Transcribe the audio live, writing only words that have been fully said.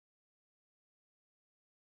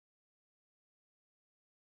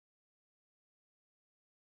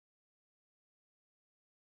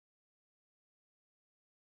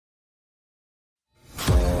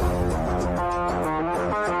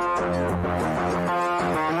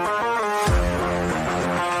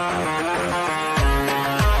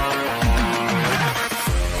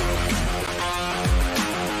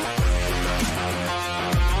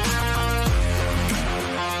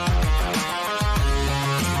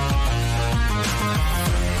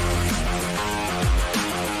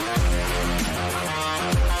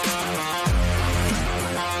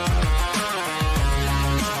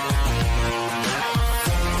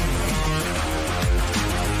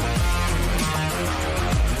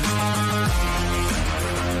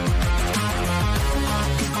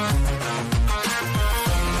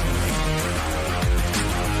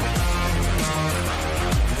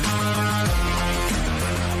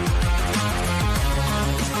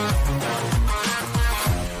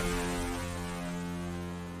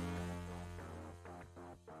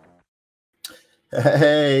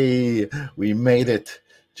Hey, we made it.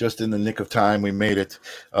 Just in the nick of time, we made it.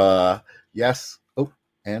 Yes. Oh,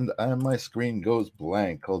 and my screen goes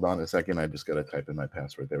blank. Hold on a second. I just got to type in my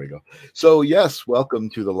password. There we go. So, yes, welcome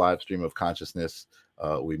to the live stream of consciousness.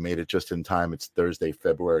 We made it just in time. It's Thursday,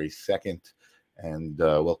 February 2nd. And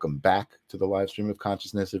welcome back to the live stream of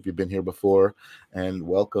consciousness if you've been here before. And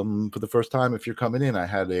welcome for the first time if you're coming in. I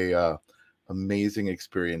had a amazing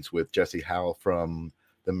experience with Jesse Howell from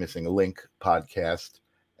the Missing Link podcast,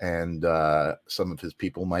 and some of his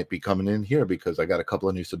people might be coming in here because I got a couple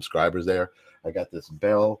of new subscribers there. I got this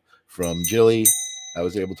bell from Jilly. I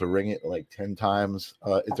was able to ring it like 10 times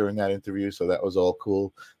during that interview, so that was all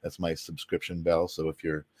cool. That's my subscription bell. So if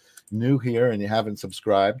you're new here and you haven't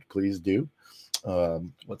subscribed, please do.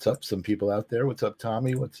 What's up, some people out there? What's up,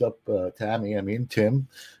 Tommy? What's up, Tammy? I mean, Tim.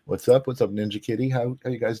 What's up? What's up, Ninja Kitty? How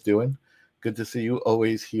you guys doing? Good to see you.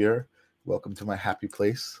 Always here. Welcome to my happy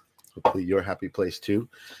place. Hopefully your happy place too.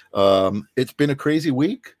 It's been a crazy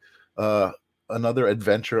week. Another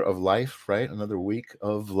adventure of life, right? Another week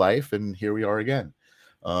of life, and here we are again.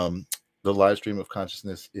 The live stream of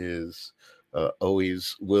consciousness is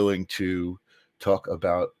always willing to talk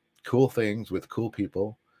about cool things with cool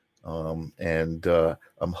people. And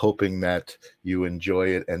I'm hoping that you enjoy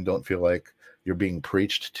it and don't feel like you're being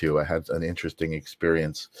preached to. I had an interesting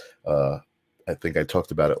experience. I think I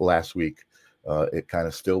talked about it last week. It kind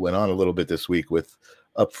of still went on a little bit this week with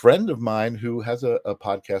a friend of mine who has a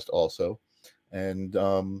podcast also, and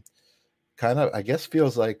kind of, I guess,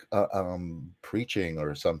 feels like preaching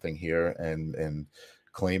or something here, and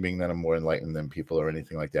claiming that I'm more enlightened than people or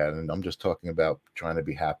anything like that. And I'm just talking about trying to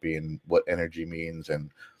be happy and what energy means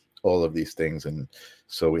and all of these things. And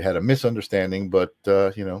so we had a misunderstanding, but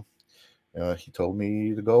he told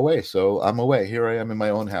me to go away, so I'm away. Here I am in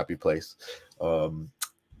my own happy place.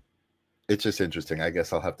 It's just interesting. I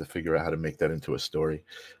guess I'll have to figure out how to make that into a story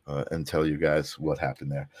and tell you guys what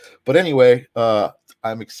happened there. But anyway,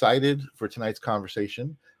 I'm excited for tonight's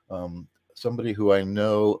conversation. Somebody who I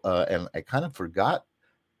know, and I kind of forgot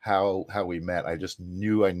how we met. I just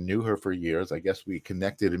knew I knew her for years. I guess we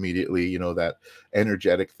connected immediately. You know, that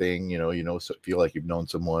energetic thing. Feel like you've known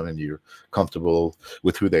someone and you're comfortable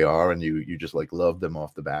with who they are, and you just like love them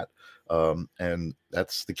off the bat. And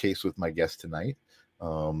that's the case with my guest tonight.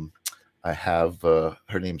 I have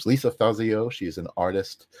her name's Lisa Fazio. She's an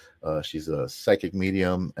artist. She's a psychic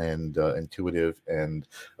medium and intuitive and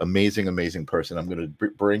amazing person. I'm going to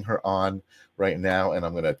bring her on right now, and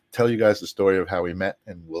I'm going to tell you guys the story of how we met,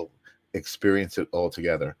 and we'll experience it all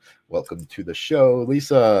together. Welcome to the show,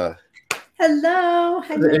 Lisa. Hello.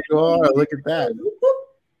 There you are. Look at that.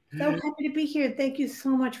 So happy to be here. Thank you so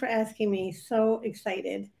much for asking me. So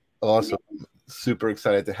excited. Awesome. Super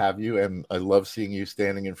excited to have you, and I love seeing you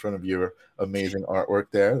standing in front of your amazing artwork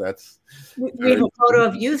there. We have a photo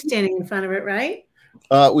of you standing in front of it, right?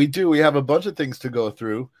 We do. We have a bunch of things to go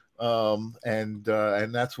through, and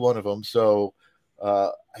that's one of them. So,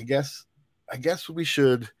 I guess we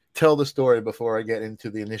should tell the story before I get into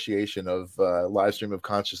the initiation of live stream of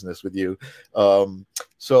consciousness with you.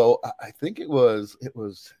 So I think it was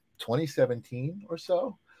 2017 or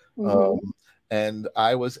so. Mm-hmm. And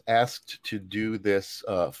I was asked to do this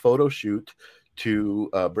photo shoot to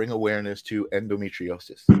bring awareness to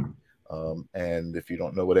endometriosis. And if you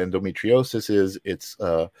don't know what endometriosis is, it's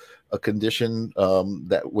a condition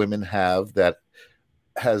that women have that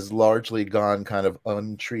has largely gone kind of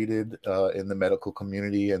untreated in the medical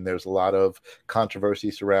community. And there's a lot of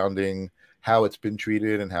controversy surrounding how it's been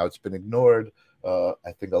treated and how it's been ignored.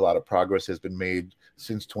 I think a lot of progress has been made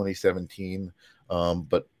since 2017,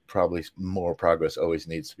 but probably more progress always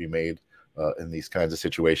needs to be made in these kinds of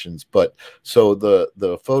situations. But so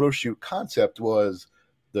the photo shoot concept was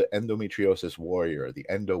the endometriosis warrior, the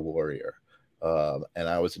endo warrior. And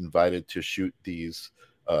I was invited to shoot these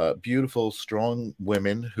beautiful, strong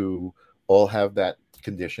women who all have that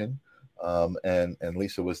condition. And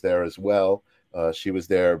Lisa was there as well. She was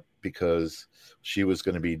there because she was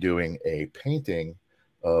going to be doing a painting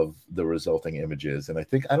of the resulting images. And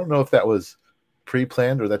I don't know if that was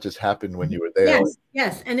pre-planned or that just happened when you were there.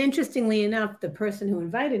 Yes. And interestingly enough, the person who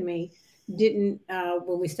invited me didn't,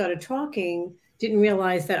 when we started talking, didn't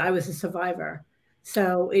realize that I was a survivor.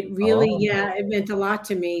 So it really, it meant a lot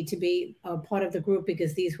to me to be a part of the group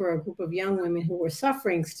because these were a group of young women who were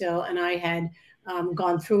suffering still, and I had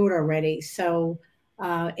gone through it already. So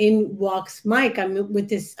in walks Mike. I'm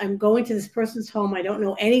going to this person's home. I don't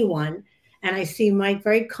know anyone, and I see Mike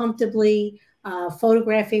very comfortably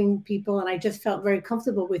photographing people, and I just felt very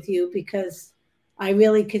comfortable with you because I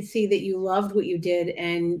really could see that you loved what you did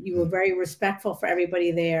and you were very respectful for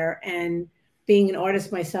everybody there. And being an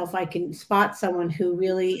artist myself, I can spot someone who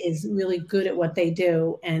really is really good at what they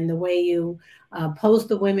do, and the way you posed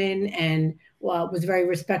the women and was very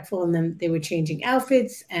respectful in them. They were changing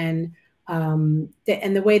outfits and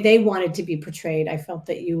the way they wanted to be portrayed. I felt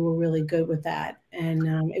that you were really good with that, and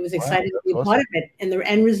it was Wow, exciting to be that's a part awesome. of it. And the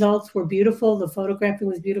end results were beautiful. The photographing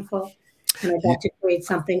was beautiful, and I Yeah, got to create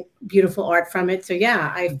something beautiful art from it. So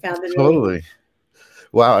yeah, I found it really. totally.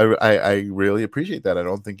 Wow, I really appreciate that. I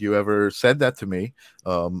don't think you ever said that to me.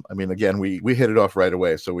 I mean, again, we hit it off right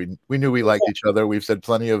away, so we knew we liked each other. We've said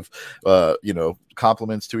plenty of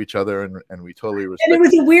compliments to each other, and we totally And it respect.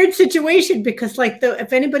 was a weird situation because, like,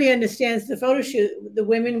 if anybody understands the photo shoot, the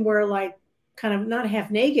women were like kind of not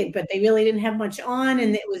half naked, but they really didn't have much on,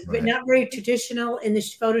 and it was Right, not very traditional in the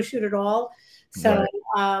photo shoot at all. So,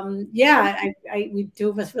 right. yeah, we two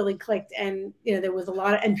of us really clicked, and there was a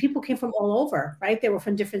lot of, and people came from all over, right? They were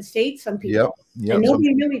from different states, some Yep, people, and yep. So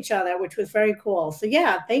nobody knew each other, which was very cool. So,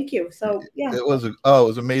 yeah, thank you. So, yeah, it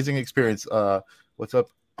was amazing experience. What's up,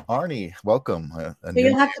 Arnie? Welcome. A so new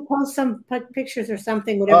you'll have to post some pictures or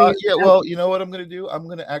something, whatever you. Yeah, well, you know what I'm gonna do? I'm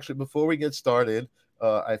gonna actually, before we get started,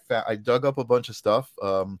 I dug up a bunch of stuff.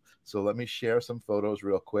 So let me share some photos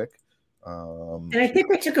real quick. And I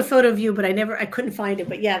think I took a photo of you, but I couldn't find it.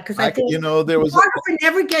 But yeah, because I think there the was a photographer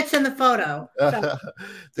never gets in the photo. So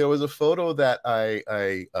there was a photo that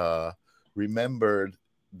I remembered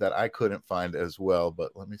that I couldn't find as well.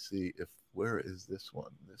 But let me see if where is this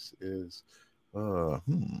one? This is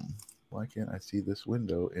why can't I see this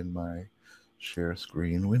window in my share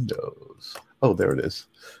screen windows? Oh, there it is.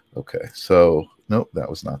 Okay, so nope, that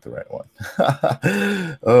was not the right one.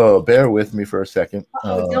 Oh, bear with me for a second.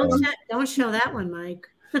 oh, don't show that one, Mike.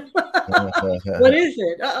 What is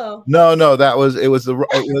it? Uh-oh. No,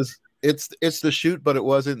 it's the shoot, but it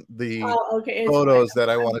wasn't the Oh, okay. It's fine. photos that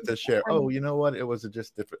I wanted to share. Oh, you know what? It was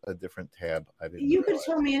just a different tab. I didn't You could realize.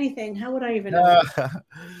 tell me anything. How would I even know?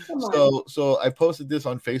 Come on. So I posted this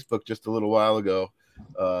on Facebook just a little while ago,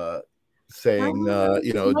 saying Oh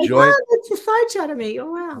my join God, it's a side shot of me.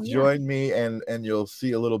 Oh wow, yeah. join me and you'll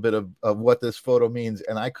see a little bit of what this photo means.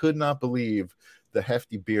 And I could not believe the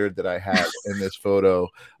hefty beard that I had in this photo.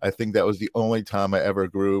 I think that was the only time I ever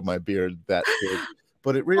grew my beard that big.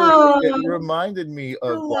 But it Oh, reminded me so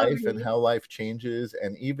of life and lovely. how life changes,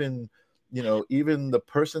 and even the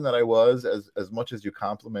person that I was, as much as you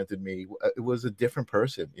complimented me, it was a different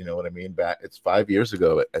person. You know what I mean? Back, it's 5 years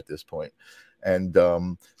ago at this point, and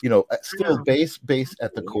still Wow. base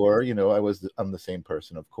at the core. I'm the same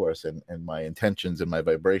person, of course, and my intentions and my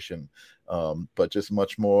vibration, but just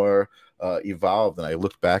much more evolved. And I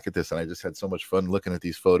looked back at this and I just had so much fun looking at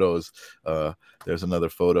these photos. There's another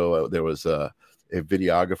photo. There was a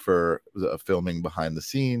videographer filming behind the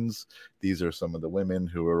scenes. These are some of the women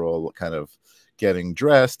who are all kind of getting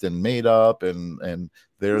dressed and made up, and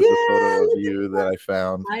there's a photo of Yeah, you that I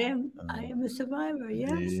found. I am a survivor.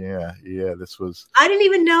 Yes. Yeah, this was. I didn't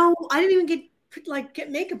even know. I didn't even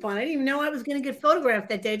get makeup on. I didn't even know I was going to get photographed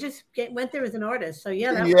that day. I just went there as an artist. So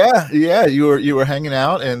yeah, that was Yeah, you were hanging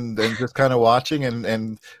out and just kind of watching,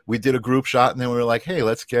 and we did a group shot, and then we were like, hey,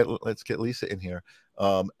 let's get Lisa in here.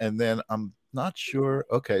 And then I'm not sure.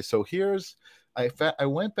 Okay, so I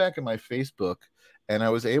went back in my Facebook, and I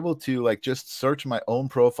was able to like just search my own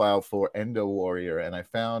profile for Endo Warrior, and I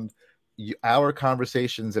found our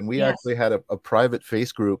conversations, and we yes, actually had a private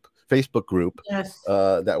Facebook group yes.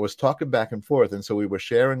 that was talking back and forth, and so we were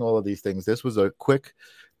sharing all of these things. This was a quick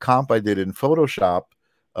comp I did in Photoshop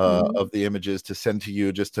Mhm. of the images to send to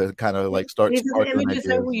you, just to kind of like start These are the sparkling images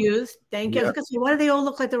that ideas. we used. Thank you. I was Yeah, going to say, why do they all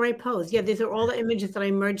look like the right pose? Yeah, these are all the images that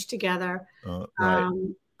I merged together.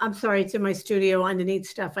 right. I'm sorry, it's in my studio underneath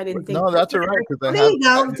stuff. I didn't think. No, But that's all right, because oh, there you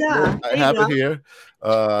go. Duh. I There you have go. it here.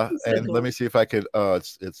 So And let cool. me see if I could.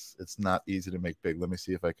 It's not easy to make big. Let me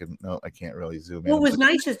see if I can. No, I can't really zoom What in. was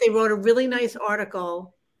nice is they wrote a really nice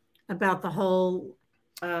article about the whole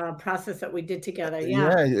process that we did together.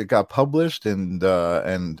 Yeah. Yeah, it got published, and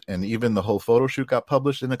even the whole photo shoot got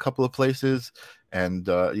published in a couple of places. And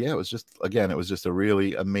yeah, it was just a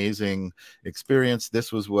really amazing experience.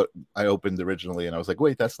 This was what I opened originally, and I was like,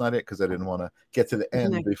 wait, that's not it, because I didn't want to get to the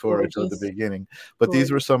Isn't that end before I showed the gorgeous? beginning. But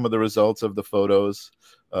these Gorgeous. were some of the results of the photos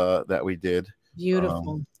that we did.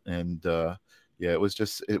 Beautiful. And yeah, it was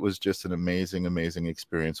just an amazing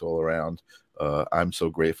experience all around. I'm so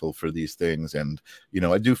grateful for these things, and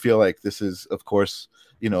I do feel like this is, of course,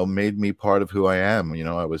 made me part of who I am.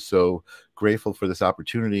 I was so grateful for this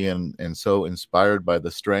opportunity, and so inspired by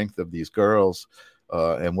the strength of these girls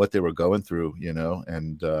and what they were going through.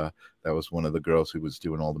 And that was one of the girls who was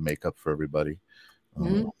doing all the makeup for everybody.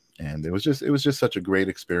 Mhm. And And it was just such a great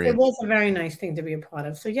It experience. was a very nice thing to be a part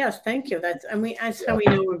of. So yes, thank you. That's how we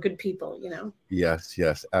know we're good people, you know. Yes,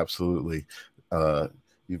 absolutely.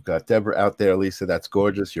 You've got Deborah out there, Lisa. That's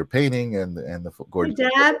gorgeous. Your painting and the gorgeous Hey,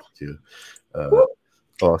 Deb. too.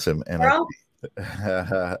 Awesome. And I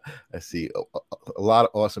see a lot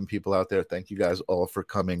of awesome people out there. Thank you guys all for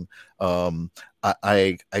coming.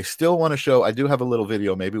 I still want to show. I do have a little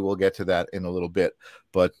video. Maybe we'll get to that in a little bit.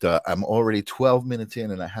 But I'm already 12 minutes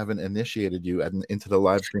in, and I haven't initiated you into the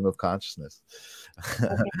live stream of consciousness.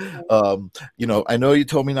 You know, I know you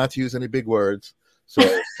told me not to use any big words, so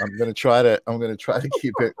I'm gonna try to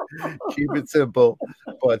keep it simple.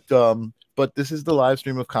 But this is the live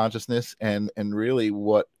stream of consciousness, and really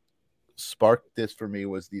what sparked this for me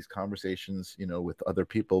was these conversations, you know, with other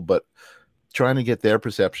people, but trying to get their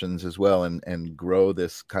perceptions as well, and grow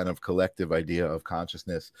this kind of collective idea of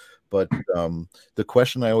consciousness. But the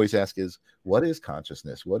question I always ask is, what is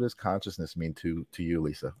consciousness? What does consciousness mean to you,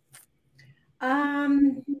 Lisa?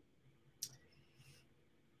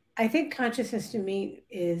 I think consciousness to me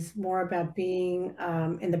is more about being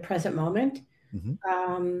in the present moment.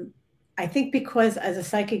 I think because as a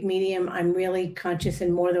psychic medium, I'm really conscious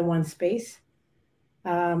in more than one space,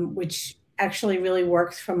 which actually really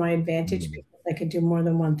works for my advantage because I can do more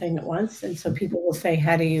than one thing at once. And so people will say,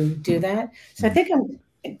 how do you do that? So I think I'm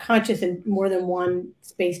conscious in more than one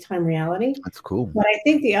space-time reality. That's cool. But I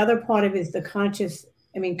think the other part of it is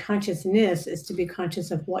consciousness is to be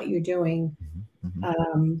conscious of what you're doing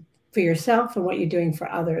for yourself and what you're doing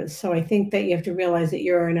for others. So I think that you have to realize that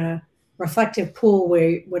you're in a reflective pool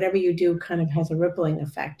where whatever you do kind of has a rippling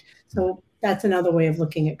effect. So that's another way of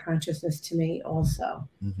looking at consciousness to me also.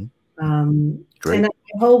 Great. And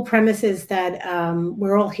the whole premise is that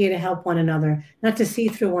we're all here to help one another, not to see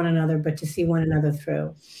through one another, but to see one another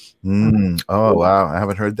through. Oh, wow. I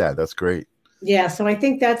haven't heard that. That's great. Yeah. So I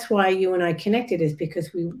think that's why you and I connected, is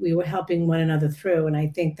because we were helping one another through. And I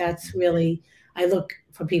think that's really, I look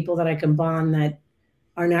for people that I can bond that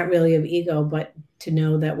are not really of ego, but to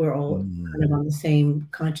know that we're all kind of on the same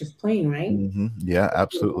conscious plane, right? Yeah,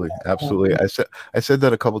 absolutely. I said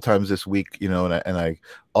that a couple times this week, you know, and I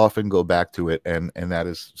often go back to it, and that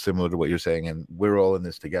is similar to what you're saying. And we're all in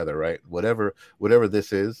this together, right? Whatever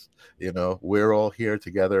this is, you know, we're all here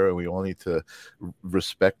together, and we all need to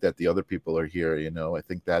respect that the other people are here. You know, I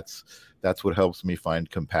think that's what helps me find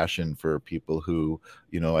compassion for people who,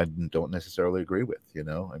 you know, I don't necessarily agree with. You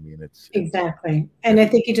know, I mean, it's exactly. And I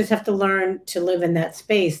think you just have to learn to live in that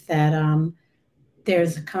space that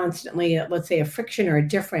there's constantly, let's say, a friction or a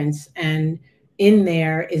difference, and in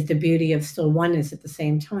there is the beauty of still oneness at the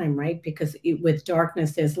same time, right? Because with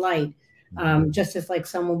darkness, there's light. Just as like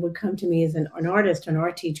someone would come to me as an artist, an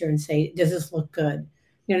art teacher, and say, does this look good?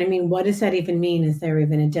 You know what I mean? What does that even mean? Is there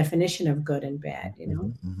even a definition of good and bad, you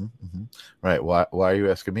know? Right. Why are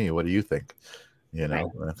you asking me? What do you think? You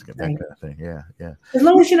know, that's that kind of thing. Yeah. As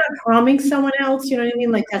long as you're not harming someone else, you know what I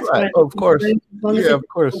mean? Like that's right. Of course. Yeah, of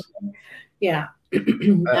course. Yeah.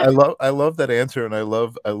 I love that answer, and I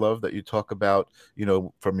love that you talk about, you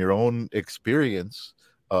know, from your own experience,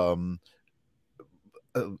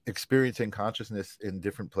 experiencing consciousness in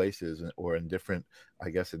different places, or in different, I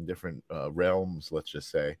guess, in different realms, let's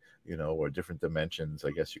just say, you know, or different dimensions.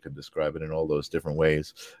 I guess you could describe it in all those different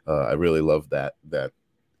ways. I really love that.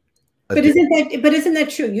 But isn't that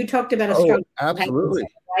true? You talked about a struggle. Absolutely.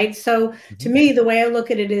 Right. So to me, the way I look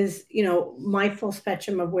at it is, you know, my full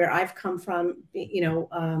spectrum of where I've come from, you know,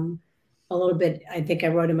 a little bit, I think I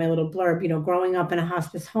wrote in my little blurb, you know, growing up in a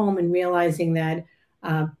hospice home and realizing that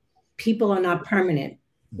people are not permanent.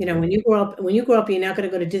 You know, when you grow up, you're not going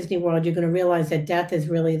to go to Disney World. You're going to realize that death is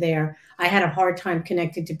really there. I had a hard time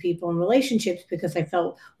connecting to people and relationships because I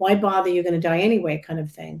felt, why bother? You're going to die anyway, kind of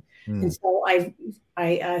thing. And so I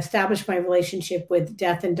established my relationship with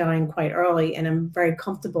death and dying quite early, and I'm very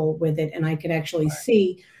comfortable with it. And I could actually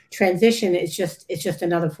see transition. It's just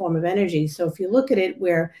another form of energy. So if you look at it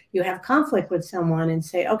where you have conflict with someone and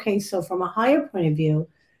say, okay, so from a higher point of view,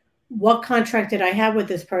 what contract did I have with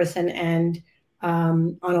this person? And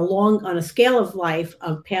on a scale of life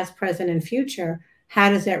of past, present, and future, how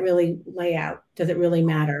does that really lay out? Does it really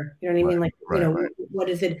matter? You know what I mean? Like, you know, what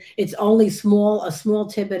is it? It's only a small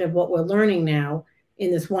tidbit of what we're learning now in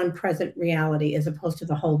this one present reality, as opposed to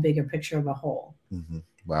the whole bigger picture of a whole.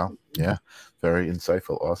 Wow. Yeah. Very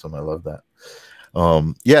insightful. Awesome. I love that.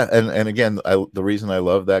 Yeah, and again, the reason I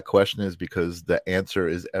love that question is because the answer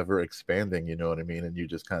is ever expanding, you know what I mean? And you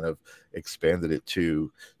just kind of expanded it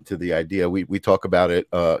to the idea. We talk about it,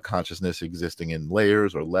 consciousness existing in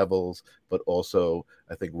layers or levels, but also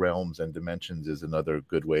I think realms and dimensions is another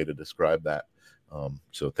good way to describe that.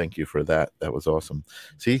 So thank you for that. That was awesome.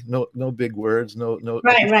 See, no big words, no.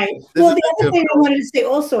 Right. Well, the other thing I wanted to say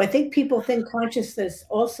also, I think people think consciousness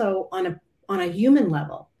also on a human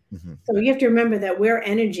level. Mm-hmm. So you have to remember that we're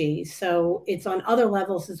energy, so it's on other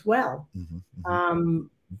levels as well. Mm-hmm.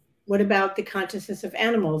 What about the consciousness of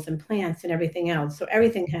animals and plants and everything else? So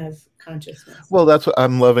everything has consciousness. Well, that's what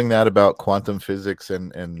I'm loving that about quantum physics,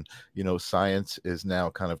 and science is now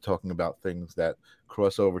kind of talking about things that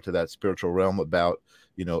cross over to that spiritual realm about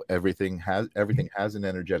everything has an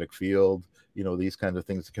energetic field. These kinds of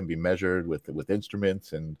things can be measured with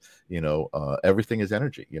instruments, and everything is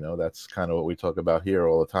energy. That's kind of what we talk about here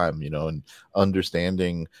all the time. And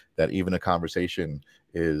understanding that even a conversation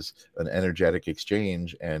is an energetic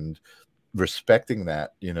exchange, and respecting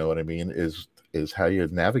that, what I mean, is how you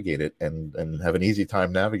navigate it, and have an easy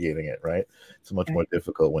time navigating it, right? It's much more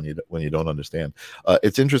difficult when you don't understand.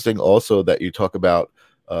 It's interesting also that you talk about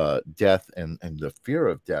death and the fear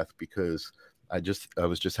of death, because I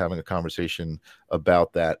was just having a conversation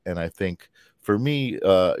about that, and I think for me,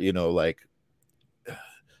 like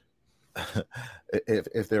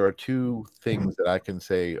if there are two things that I can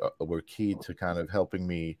say were key to kind of helping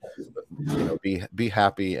me, be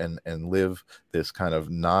happy and live this kind of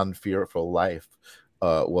non-fearful life,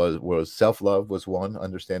 was self-love was one,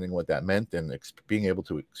 understanding what that meant, and being able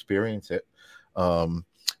to experience it,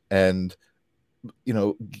 and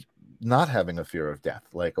not having a fear of death,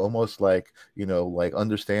 like almost like like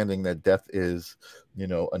understanding that death is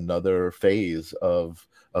another phase of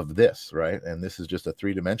this, right? And this is just a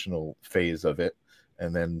three-dimensional phase of it,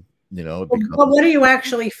 and then it becomes... But what are you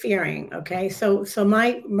actually fearing? Okay, so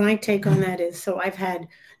my take on that is, so I've had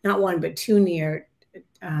not one but two near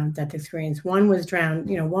death experience. One was drowned.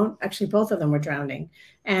 Both of them were drowning,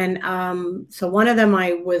 and so one of them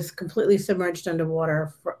I was completely submerged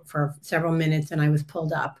underwater for several minutes, and I was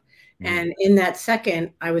pulled up. And in that second,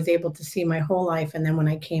 I was able to see my whole life. And then when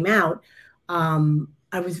I came out,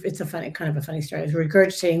 it's a funny story. I was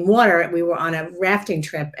regurgitating water. We were on a rafting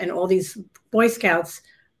trip, and all these Boy Scouts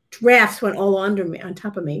rafts went all under me, on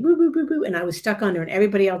top of me, boo, boo, boo, boo, and I was stuck under, and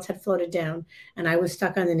everybody else had floated down, and I was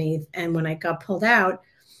stuck underneath. And when I got pulled out,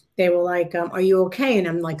 they were like, "Are you okay?" And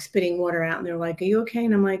I'm like spitting water out, and they're like, "Are you okay?"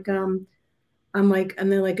 And I'm like, and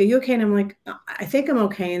they're like, "Are you okay?" And I'm like, "I think I'm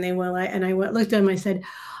okay." And they were like, and I looked at them, I said,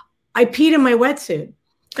 "I peed in my wetsuit."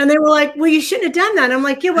 And they were like, "Well, you shouldn't have done that." And I'm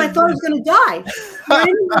like, "Yeah, well, I thought I was going to die."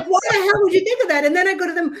 Right? Like, why the hell would you think of that? And then I go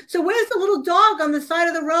to them, "So where's the little dog on the side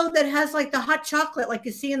of the road that has like the hot chocolate like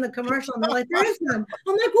you see in the commercial?" And they're like, "There is none."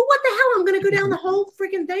 I'm like, "Well, what the hell? I'm going to go down the whole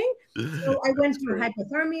freaking thing." So I went through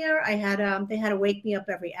hypothermia. I had they had to wake me up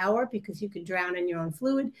every hour because you can drown in your own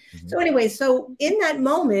fluid. So anyway, so in that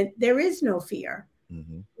moment, there is no fear,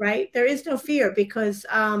 right? There is no fear because,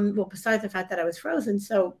 besides the fact that I was frozen.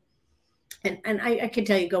 So and I could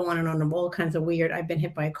tell you, go on and on of all kinds of weird. I've been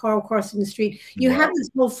hit by a car crossing the street. You have this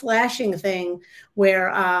whole flashing thing where,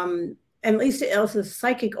 at least it also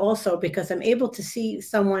psychic also, because I'm able to see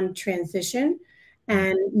someone transition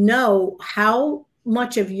and know how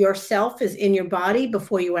much of yourself is in your body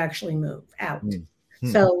before you actually move out.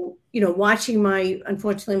 So, watching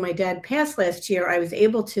unfortunately, my dad passed last year, I was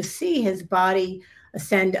able to see his body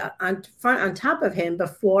ascend on top of him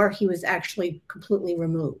before he was actually completely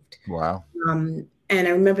removed. Wow. And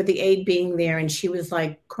I remember the aide being there, and she was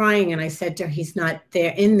like crying, and I said to her, "He's not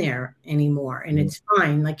in there anymore, and it's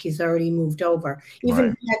fine. Like, he's already moved over."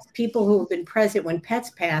 Even pets, people who have been present when pets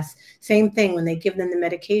pass, same thing. When they give them the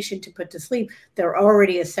medication to put to sleep, they're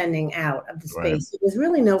already ascending out of the space. There's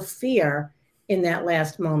really no fear in that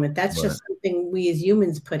last moment. That's just something we as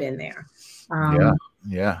humans put in there.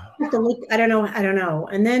 Yeah. I don't know.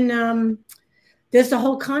 And then there's the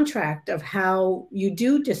whole contract of how you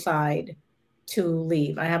do decide to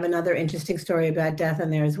leave. I have another interesting story about death in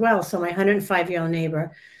there as well. So my 105-year-old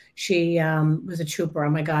neighbor, she was a trooper. Oh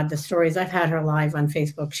my God, the stories. I've had her live on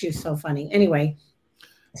Facebook. She was so funny. Anyway,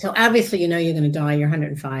 so obviously, you're going to die. You're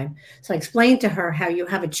 105. So I explained to her how you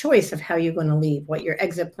have a choice of how you're going to leave, what your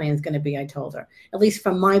exit plan is going to be. I told her, at least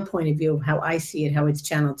from my point of view, how I see it, how it's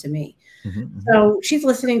channeled to me. So she's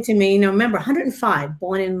listening to me. Remember, 105,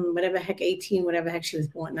 born in whatever heck, 18, whatever heck she was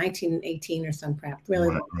born, 1918 or some crap. Really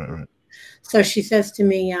long. So she says to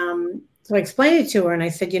me, so I explained it to her, and I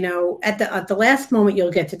said, at the last moment,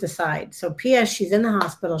 you'll get to decide. So P.S., she's in the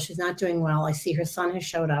hospital. She's not doing well. I see her son has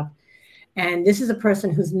showed up. And this is a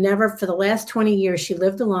person who's never, for the last 20 years, she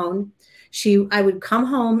lived alone. I would come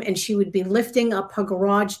home, and she would be lifting up her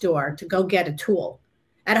garage door to go get a tool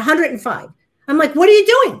at 105. I'm like, "What are you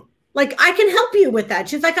doing?" Like, I can help you with that.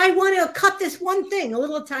 She's like, I want to cut this one thing, a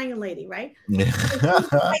little Italian lady, right?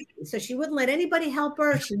 So she wouldn't let anybody help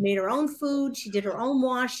her. She made her own food. She did her own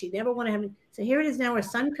wash. She never wanted to have. So here it is now. Her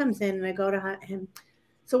son comes in, and I go to him.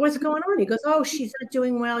 So what's going on? He goes, oh, she's not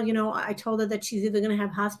doing well. You know, I told her that she's either going to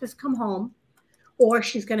have hospice come home, or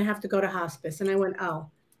she's going to have to go to hospice. And I went, oh,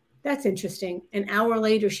 that's interesting. An hour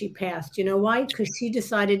later, she passed. You know why? Because she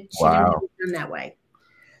decided she didn't want to be done that way.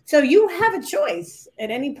 So you have a choice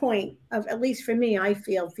at any point of, at least for me, I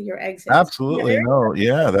feel, for your exit. Absolutely. No.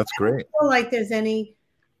 Yeah, that's great. I feel like there's any,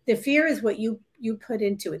 the fear is what you put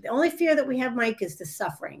into it. The only fear that we have, Mike, is the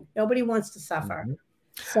suffering. Nobody wants to suffer. Mm-hmm.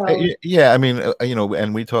 So yeah, I mean, you know,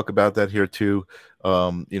 and we talk about that here too.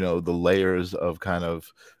 You know, the layers of kind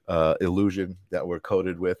of illusion that we're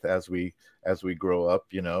coated with as we grow up,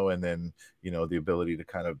 you know, and then, you know, the ability to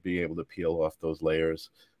kind of be able to peel off those layers,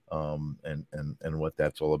 and what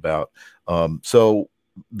that's all about. So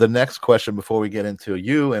the next question before we get into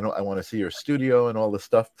you, and I want to see your studio and all the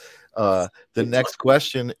stuff. The next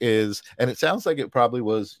question is, and it sounds like it probably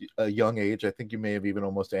was a young age. I think you may have even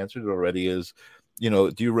almost answered it already, is, you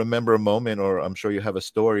know, do you remember a moment, or I'm sure you have a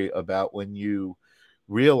story about when you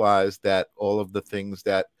realized that all of the things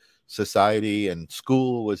that society and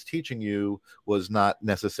school was teaching you was not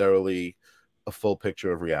necessarily a full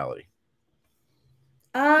picture of reality?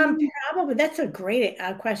 Probably. That's a great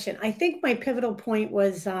question. I think my pivotal point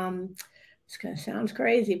was, it's going to sound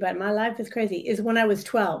crazy, but my life is crazy, is when I was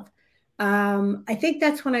 12. I think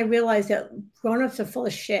that's when I realized that grown-ups are full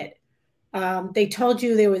of shit. They told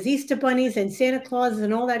you there was Easter bunnies and Santa Claus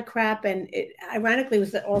and all that crap. And it, ironically,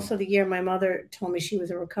 was also the year my mother told me she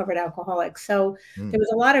was a recovered alcoholic. So there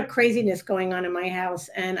was a lot of craziness going on in my house.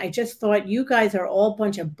 And I just thought, you guys are all a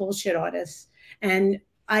bunch of bullshit artists. And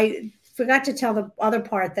I forgot to tell the other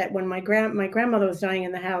part that when my grandmother was dying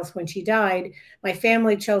in the house, when she died, my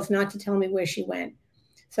family chose not to tell me where she went.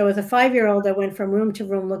 So as a 5-year-old, I went from room to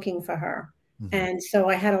room looking for her. And so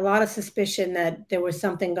I had a lot of suspicion that there was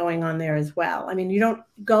something going on there as well. I mean, you don't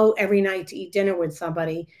go every night to eat dinner with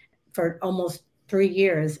somebody for almost 3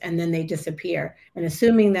 years and then they disappear. And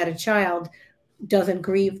assuming that a child doesn't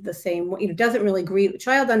grieve the same way, doesn't really grieve. A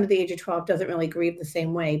child under the age of 12 doesn't really grieve the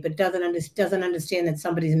same way, but doesn't understand that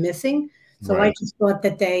somebody's missing. So right. I just thought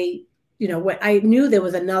that they, what I knew there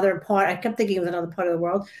was another part. I kept thinking it was another part of the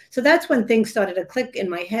world. So that's when things started to click in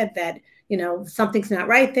my head that, something's not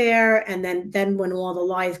right there. And then when all the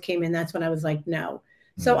lies came in, that's when I was like, no.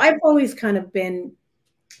 So I've always kind of been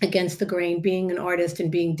against the grain, being an artist and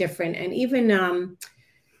being different. And even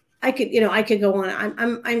I could go on.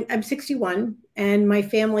 I'm 61 and my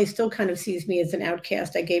family still kind of sees me as an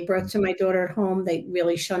outcast. I gave birth to my daughter at home. They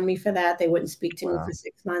really shunned me for that. They wouldn't speak to me for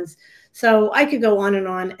 6 months. So I could go on and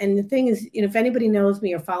on. And the thing is, if anybody knows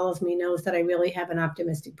me or follows me knows that I really have an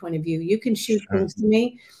optimistic point of view. You can shoot things to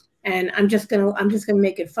me, and I'm just gonna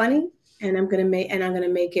make it funny, and I'm gonna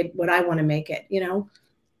make it what I want to make it.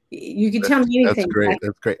 You can tell me anything. That's great.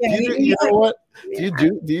 That's great. Yeah, you know what?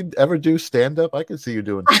 Do you ever do stand up? I can see you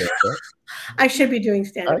doing stand up. I should be doing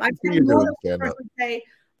stand up. I should be doing stand up.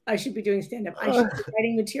 I should be doing stand up. I should be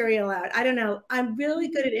writing material out. I don't know. I'm really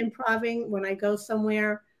good at improving. When I go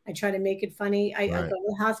somewhere, I try to make it funny. I go to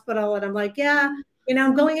the hospital and I'm like, yeah,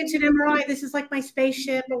 I'm going into an MRI. This is like my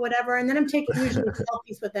spaceship or whatever. And then I'm taking usually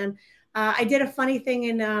selfies with them. I did a funny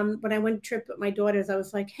thing when I went trip with my daughters. I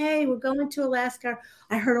was like, hey, we're going to Alaska.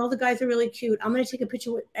 I heard all the guys are really cute. I'm going to take a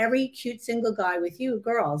picture with every cute single guy with you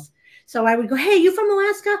girls. So I would go, hey, you from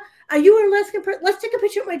Alaska? Are you an Alaskan person? Let's take a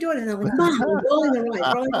picture with my daughters. And I'm like, Mom, we're rolling the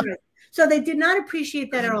eyes. So they did not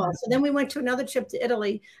appreciate that at all. So then we went to another trip to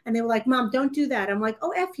Italy and they were like, Mom, don't do that. I'm like,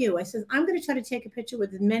 oh, F you. I said, I'm going to try to take a picture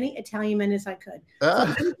with as many Italian men as I could. So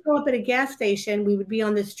I would go up at a gas station. We would be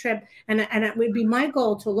on this trip and it would be my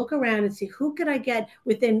goal to look around and see who could I get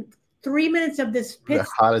within 3 minutes of this pit. The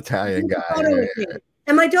hot Italian guy.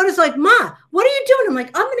 And my daughter's like, Ma, what are you doing? I'm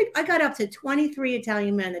like, I got up to 23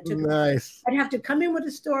 Italian men that took nice. I'd have to come in with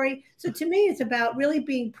a story. So to me, it's about really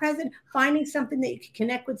being present, finding something that you can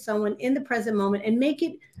connect with someone in the present moment and make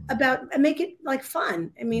it like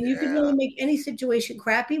fun. I mean, you can really make any situation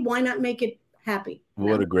crappy. Why not make it happy?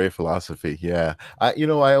 What a great philosophy. Yeah. I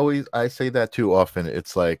say that too often.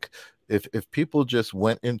 It's like if people just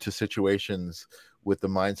went into situations with the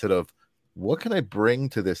mindset of what can I bring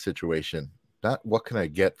to this situation? Not what can I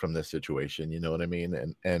get from this situation, you know what I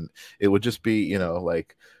mean? And it would just be,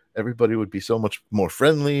 like everybody would be so much more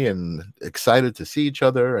friendly and excited to see each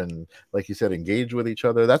other and, like you said, engage with each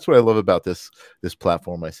other. That's what I love about this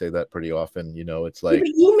platform. I say that pretty often. It's like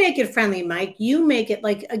you make it friendly, Mike. You make it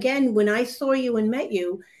like, again, when I saw you and met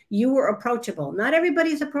you, you were approachable. Not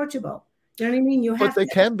everybody's approachable. Do you know what I mean? You But have they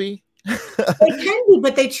to. can be. They can be,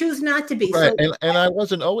 but they choose not to be. Right. So And I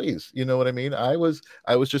wasn't always, you know what I mean? I was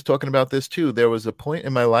just talking about this too. There was a point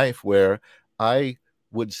in my life where I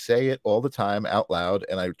would say it all the time out loud,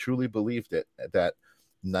 and I truly believed it, that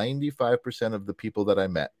 95% of the people that I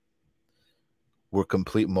met were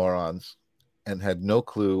complete morons and had no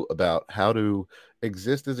clue about how to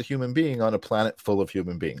exist as a human being on a planet full of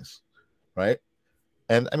human beings, right?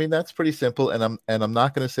 And I mean that's pretty simple, and I'm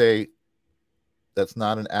not going to say that's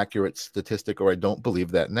not an accurate statistic, or I don't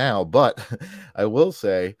believe that now, but I will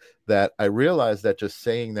say that I realized that just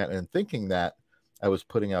saying that and thinking that, I was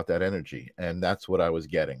putting out that energy, and that's what I was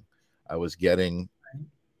getting. I was getting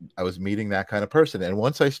I was meeting that kind of person. And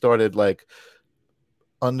once I started like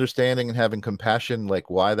understanding and having compassion, like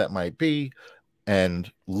why that might be,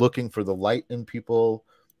 and looking for the light in people,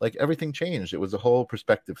 like everything changed. It was a whole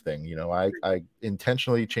perspective thing. I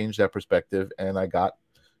intentionally changed that perspective, and I got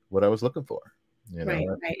what I was looking for. right,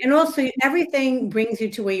 right. And also everything brings you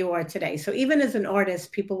to where you are today. So even as an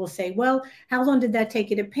artist, people will say, well, how long did that take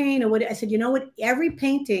you to paint? Or what? I said, you know what? Every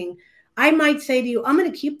painting, I might say to you, I'm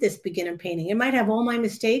going to keep this beginner painting. It might have all my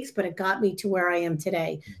mistakes, but it got me to where I am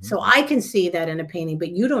today. So I can see that in a painting,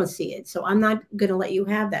 but you don't see it. So I'm not going to let you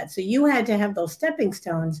have that. So you had to have those stepping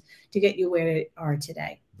stones to get you where you are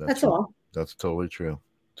today. That's all. That's totally true.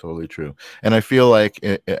 Totally true. And I feel like,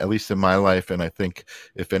 at least in my life, and I think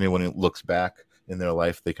if anyone looks back in their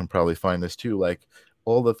life, they can probably find this too. Like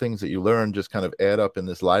all the things that you learn just kind of add up in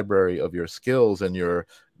this library of your skills and your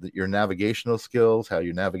navigational skills, how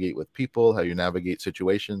you navigate with people, how you navigate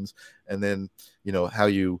situations. And then, how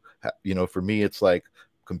you, for me, it's like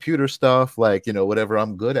computer stuff, like, whatever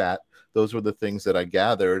I'm good at, those were the things that I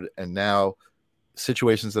gathered. And now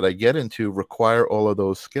situations that I get into require all of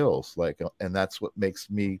those skills, and that's what makes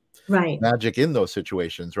me magic in those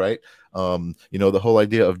situations, right? The whole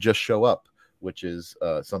idea of just show up, which is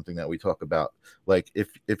something that we talk about. Like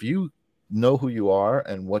if you know who you are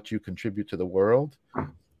and what you contribute to the world,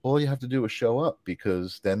 all you have to do is show up,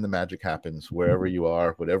 because then the magic happens wherever you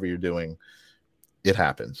are, whatever you're doing, it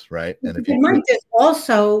happens, right? And if there's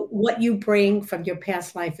also what you bring from your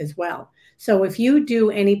past life as well. So if you do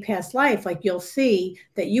any past life, like you'll see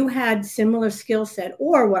that you had similar skill set,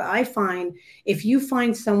 or what I find, if you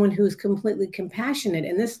find someone who's completely compassionate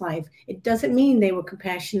in this life, it doesn't mean they were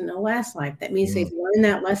compassionate in the last life. That means they've learned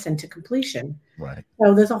that lesson to completion. Right.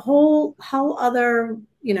 So there's a whole other,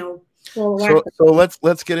 So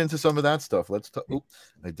let's get into some of that stuff. Let's talk.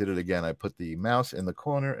 I did it again. I put the mouse in the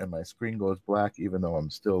corner and my screen goes black, even though I'm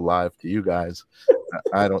still live to you guys.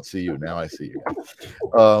 I don't see you now. I see you guys.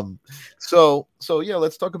 So yeah,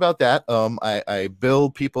 let's talk about that. I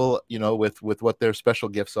build people, with what their special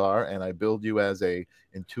gifts are, and I build you as a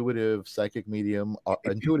intuitive psychic medium,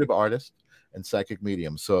 intuitive artist, and psychic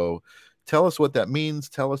medium. So tell us what that means.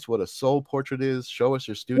 Tell us what a soul portrait is. Show us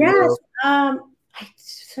your studio. Yes. I'm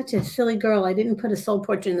such a silly girl. I didn't put a soul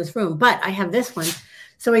portrait in this room, but I have this one.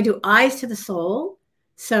 So I do eyes to the soul.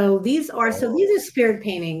 So these are spirit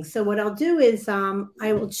paintings. So what I'll do is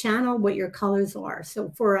I will channel what your colors are.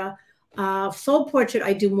 So for a soul portrait,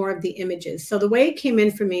 I do more of the images. So the way it came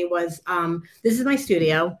in for me was this is my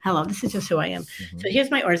studio. Hello, this is just who I am. So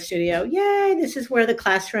here's my art studio. Yay, this is where the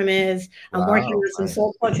classroom is. I'm working with some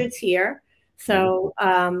soul portraits here. So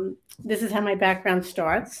this is how my background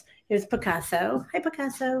starts. Here's Picasso. Hi,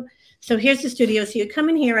 Picasso. So here's the studio. So you come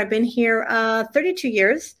in here. I've been here 32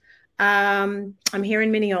 years. I'm here in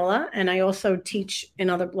Mineola, and I also teach in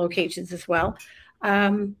other locations as well.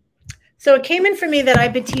 So it came in for me that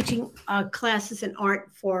I've been teaching classes in art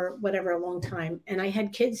for a long time. And I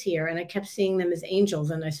had kids here, and I kept seeing them as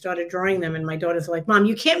angels, and I started drawing them. And my daughters were like, Mom,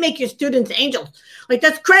 you can't make your students angels. Like,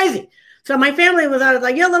 that's crazy. So my family was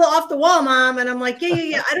like, you're a little off the wall, Mom. And I'm like,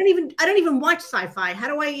 yeah. I don't even watch sci-fi.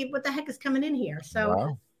 What the heck is coming in here?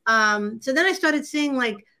 So, so then I started seeing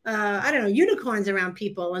I don't know, unicorns around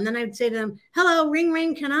people. And then I'd say to them, hello, ring,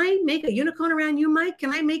 ring. Can I make a unicorn around you, Mike?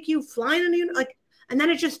 Can I make you fly in a unicorn? And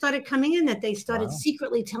then it just started coming in that they started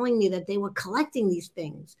secretly telling me that they were collecting these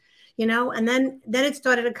things, and then it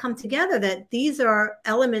started to come together that these are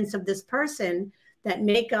elements of this person that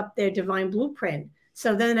make up their divine blueprint.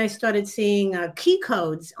 So then I started seeing key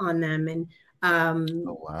codes on them and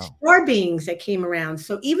star beings that came around.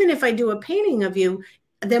 So even if I do a painting of you,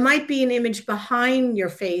 there might be an image behind your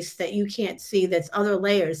face that you can't see that's other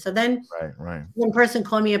layers. So then one person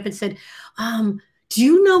called me up and said, do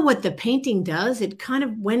you know what the painting does? It kind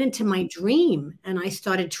of went into my dream and I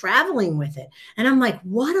started traveling with it. And I'm like,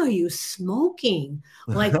 what are you smoking?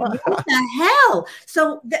 Like, what the hell?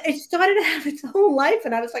 So it started to have its own life.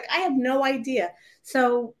 And I was like, I have no idea.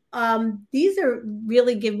 So these are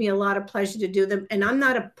really give me a lot of pleasure to do them. And I'm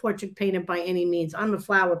not a portrait painter by any means. I'm a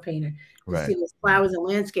flower painter. You see those flowers and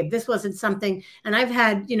landscape. This wasn't something, and I've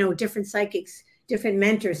had, different psychics, different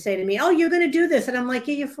mentors say to me, "Oh, you're going to do this," and I'm like,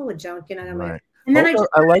 "Yeah, you're full of junk," Right. And then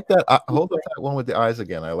I like that. Hold up that one with the eyes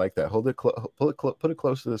again. I like that. Hold it, put it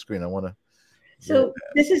close to the screen. I want to. So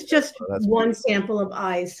this is just one sample of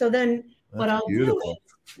eyes. So then what I'll do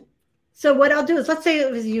is, let's say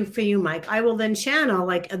it was for you, Mike. I will then channel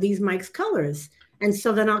like these Mike's colors. And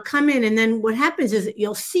so then I'll come in, and then what happens is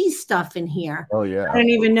you'll see stuff in here. Oh, yeah. I don't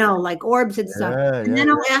even know, like orbs and stuff. And then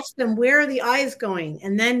I'll ask them, where are the eyes going?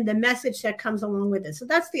 And then the message that comes along with it. So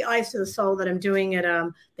that's the Eyes to the Soul that I'm doing at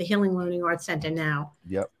the Healing Learning Arts Center now.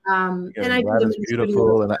 Yep. And that is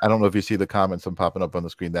beautiful. And I don't know if you see the comments I'm popping up on the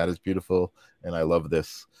screen. That is beautiful. And I love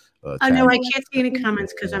this. No, I can't see any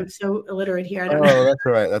comments because I'm so illiterate here. I don't know. That's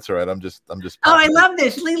all right. That's all right. I'm just. Oh, I love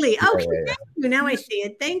this, Lily. Okay, thank you. Now I see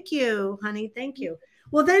it. Thank you, honey. Thank you.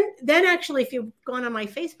 Well, then actually, if you've gone on my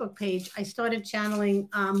Facebook page, I started channeling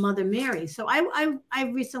Mother Mary. So I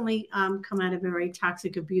recently come out of a very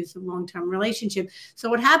toxic, abusive, long-term relationship.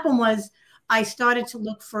 So what happened was I started to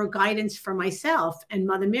look for guidance for myself, and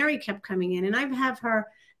Mother Mary kept coming in, and I have her.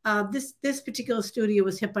 This particular studio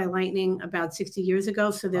was hit by lightning about 60 years ago.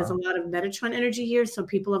 So there's a lot of Metatron energy here. So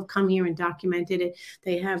people have come here and documented it.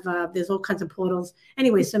 They have, there's all kinds of portals.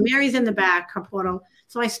 Anyway, so Mary's in the back, her portal.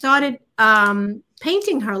 So I started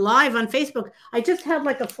painting her live on Facebook. I just had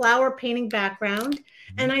like a flower painting background.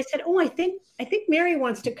 And I said, oh, I think Mary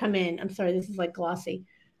wants to come in. I'm sorry, this is like glossy.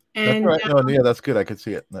 And that's right. No, yeah, that's good. I could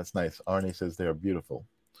see it. That's nice. Arnie says they're beautiful.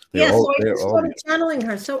 So I just started channeling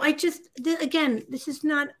her. So I just, again, this is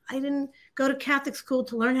not, I didn't go to Catholic school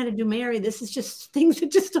to learn how to do Mary. This is just things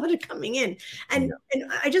that just started coming in. And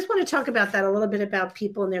I just want to talk about that a little bit, about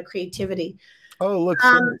people and their creativity. Oh, look,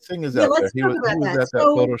 Sing is out there. He was at that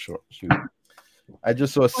photo shoot. I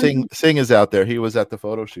just saw Sing is out there. He was at the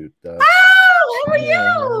photo shoot. How are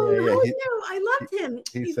you? I loved him.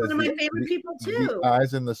 He's one of my favorite people too. The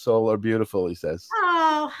eyes and the soul are beautiful, he says.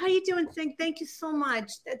 Oh, how you doing, Sing? Thank you so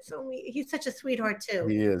much. He's such a sweetheart too.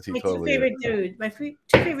 He is. He totally is. My two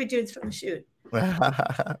favorite dudes from the shoot.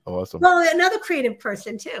 Awesome. Well, another creative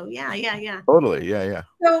person too. Yeah. Totally. Yeah.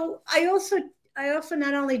 So I also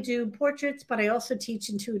not only do portraits, but I also teach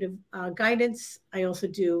intuitive guidance. I also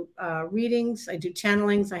do readings. I do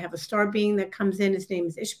channelings. I have a star being that comes in. His name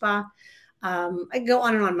is Ishba. I go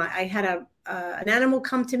on and on. I had an animal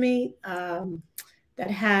come to me that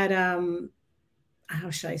had how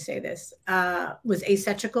should I say this? Was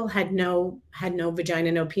asexual, had no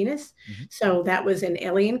vagina, no penis. So that was an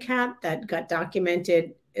alien cat that got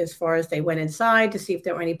documented as far as they went inside to see if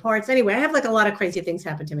there were any parts. Anyway, I have like a lot of crazy things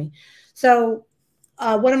happen to me. So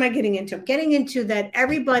what am I getting into? I'm getting into that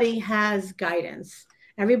everybody has guidance.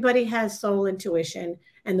 Everybody has soul intuition.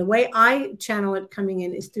 And the way I channel it coming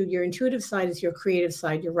in is through your intuitive side, is your creative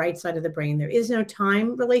side, your right side of the brain. There is no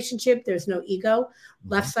time relationship. There's no ego.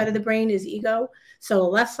 Left side of the brain is ego. So the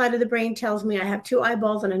left side of the brain tells me I have two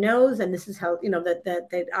eyeballs and a nose, and this is how,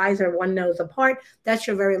 that eyes are one nose apart. That's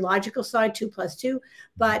your very logical side, 2 + 2.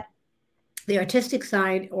 But the artistic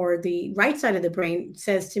side, or the right side of the brain,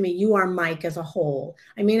 says to me, you are Mike as a whole.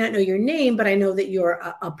 I may not know your name, but I know that you're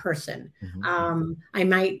a person. I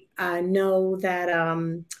might know that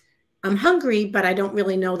I'm hungry, but I don't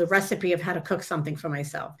really know the recipe of how to cook something for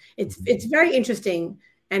myself. It's very interesting.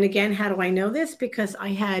 And again, how do I know this? Because I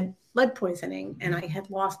had lead poisoning and I had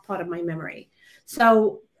lost part of my memory.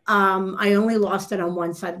 So I only lost it on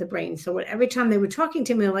one side of the brain. So every time they were talking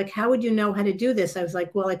to me, like, how would you know how to do this? I was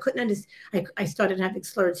like, well, I couldn't understand. I started having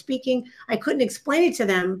slurred speaking. I couldn't explain it to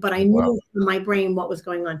them, but I knew from my brain what was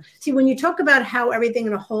going on. See, when you talk about how everything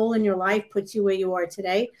in a whole in your life puts you where you are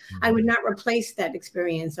today, I would not replace that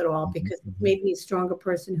experience at all, because it made me a stronger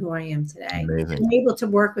person who I am today. Amazing. I'm able to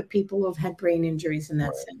work with people who have had brain injuries in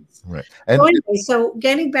that sense. Right. So anyway, so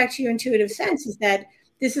getting back to your intuitive sense is that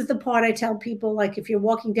this is the part I tell people, like, if you're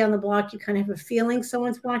walking down the block, you kind of have a feeling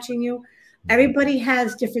someone's watching you. Everybody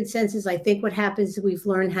has different senses. I think what happens is we've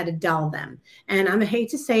learned how to dull them. And I hate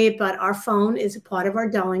to say it, but our phone is a part of our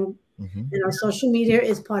dulling. And our social media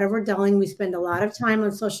is part of our dulling. We spend a lot of time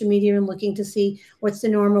on social media and looking to see what's the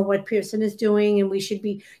norm or what person is doing. And we should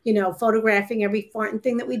be, photographing every foreign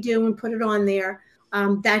thing that we do and put it on there.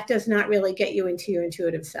 That does not really get you into your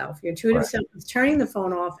intuitive self. Your intuitive self is turning the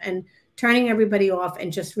phone off and turning everybody off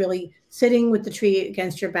and just really sitting with the tree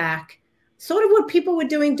against your back. Sort of what people were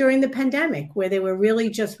doing during the pandemic, where they were really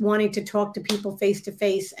just wanting to talk to people face to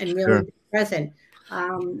face and really be present.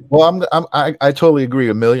 Well, I totally agree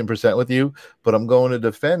 1,000,000% with you, but I'm going to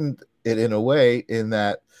defend it in a way in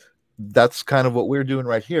that that's kind of what we're doing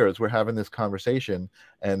right here, is we're having this conversation,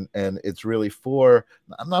 and it's really for,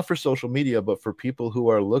 not for social media, but for people who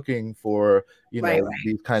are looking for, Right.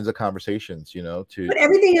 these kinds of conversations, But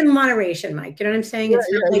everything in moderation, Mike. You know what I'm saying? yeah,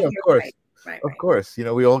 It's not like of you're course. right. Right. Of course,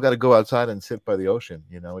 we all got to go outside and sit by the ocean.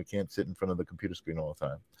 We can't sit in front of the computer screen all the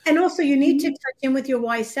time. And also, you need to touch in with your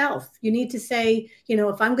wise self. You need to say,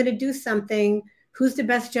 if I'm going to do something, who's the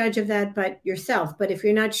best judge of that but yourself? But if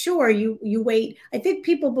you're not sure, you wait. I think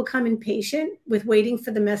people become impatient with waiting for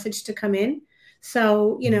the message to come in.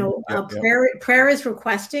 So, prayer is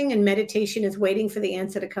requesting, and meditation is waiting for the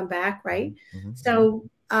answer to come back, right? So,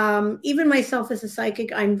 even myself as a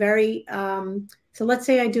psychic, I'm very. So, let's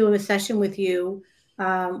say I do a session with you,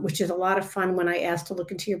 which is a lot of fun when I ask to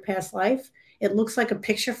look into your past life. It looks like a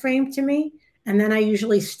picture frame to me. And then I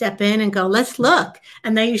usually step in and go, let's look.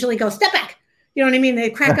 And they usually go, step back. You know what I mean? They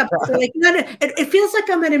crack up. They're like, no, it feels like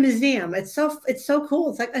I'm at a museum. It's so cool.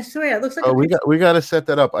 It's like, I swear, it looks like we got to set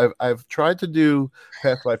that up. I've tried to do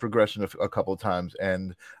past life regression a couple of times,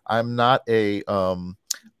 and I'm not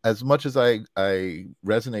as much as I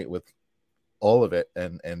resonate with all of it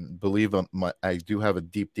and believe I do have a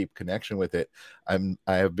deep connection with it.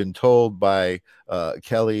 I have been told by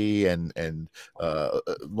Kelly and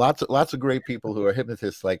lots of great people who are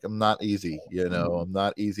hypnotists, like, I'm not easy, I'm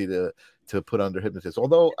not easy to put under hypnotist.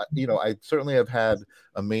 Although I certainly have had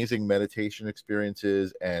amazing meditation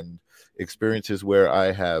experiences and experiences where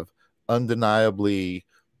I have undeniably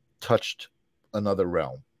touched another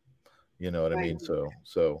realm. You know what I mean? So.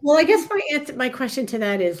 Well, I guess my question to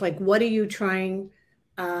that is, like, what are you trying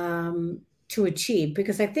to achieve?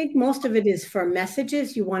 Because I think most of it is for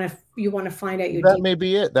messages. You want to find out your. That may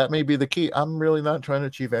be it. That may be the key. I'm really not trying to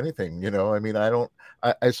achieve anything. I mean,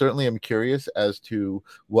 I certainly am curious as to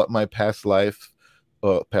what my past lives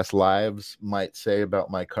might say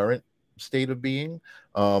about my current state of being.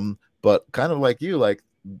 But kind of like you, like,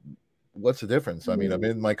 what's the difference? I mean, I'm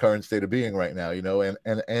in my current state of being right now,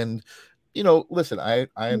 and listen, I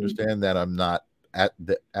understand that I'm not at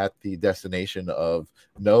the destination of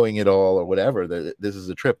knowing it all or whatever. This is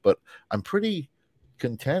a trip, but I'm pretty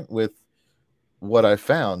content with what I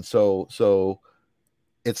found. So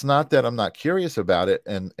it's not that I'm not curious about it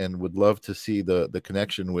and would love to see the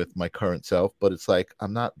connection with my current self, but it's like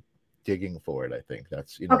I'm not digging for it. I think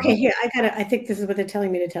that's Okay, here I think this is what they're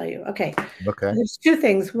telling me to tell you. Okay. Okay. There's two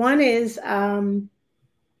things. One is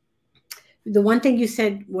the one thing you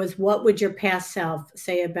said was, what would your past self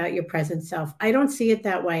say about your present self? I don't see it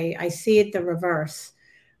that way. I see it the reverse,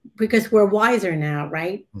 because we're wiser now,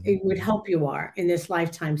 right? It would help you are in this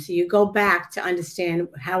lifetime. So you go back to understand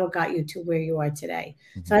how it got you to where you are today.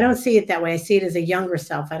 So I don't see it that way. I see it as a younger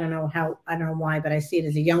self. I don't know why, but I see it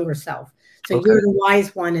as a younger self. So you're the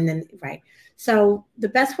wise one. And then, right. So the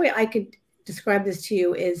best way I could describe this to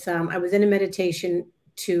you is, I was in a meditation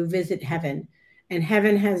to visit heaven. And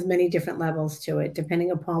heaven has many different levels to it,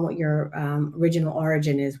 depending upon what your original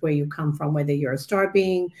origin is, where you come from, whether you're a star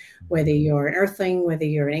being, whether you're an earthling, whether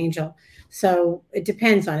you're an angel. So it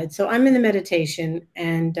depends on it. So I'm in the meditation,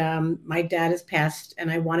 and my dad has passed,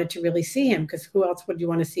 and I wanted to really see him, because who else would you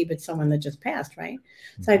want to see but someone that just passed, right?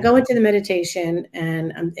 So I go into the meditation,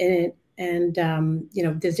 and I'm in it, and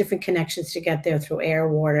there's different connections to get there through air,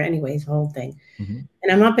 water, anyways, the whole thing.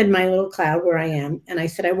 And I'm up in my little cloud where I am, and I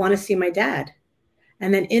said, I want to see my dad.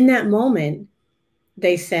 And then in that moment,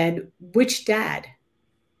 they said, which dad?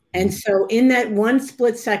 And so in that one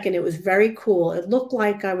split second, it was very cool. It looked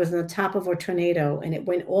like I was on the top of a tornado, and it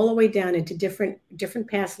went all the way down into different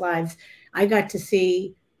past lives. I got to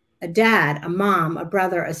see a dad, a mom, a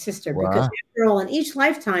brother, a sister, because after all, in each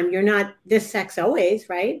lifetime, you're not this sex always,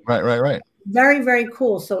 right? Right. Very, very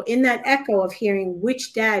cool. So in that echo of hearing,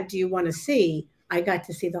 which dad do you want to see? I got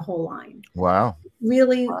to see the whole line. Wow.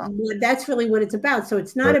 Really, that's really what it's about. So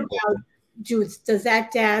it's not about, does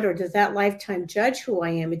that dad or does that lifetime judge who I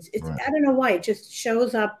am? It's I don't know why, it just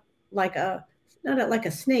shows up like not like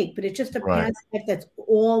a snake, but it's just a past life that's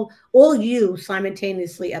all you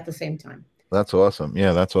simultaneously at the same time. That's awesome.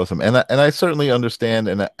 Yeah, that's awesome. And I certainly understand,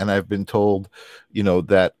 and I've been told,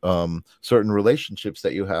 that certain relationships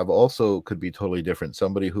that you have also could be totally different.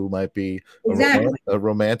 Somebody who might be a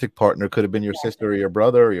romantic partner could have been your sister or your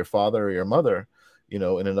brother or your father or your mother, in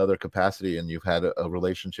another capacity, and you've had a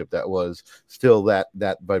relationship that was still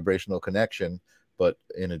that vibrational connection, but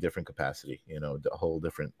in a different capacity, a whole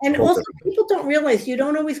different. And also, people don't realize you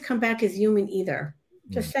don't always come back as human either.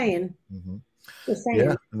 Just saying. Just saying.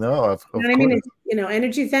 Yeah, no, of you know what I mean?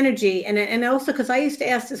 Energy is energy. And also, because I used to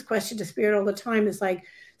ask this question to Spirit all the time, is like,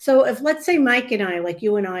 So if, let's say, Mike and I, like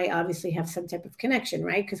you and I, obviously have some type of connection,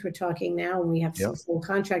 right? Because we're talking now and we have some full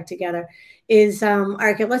contract together. Is all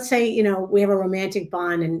right, let's say, we have a romantic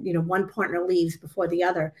bond and one partner leaves before the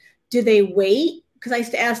other. Do they wait? Because I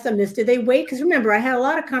used to ask them this, do they wait? Because remember, I had a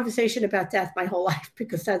lot of conversation about death my whole life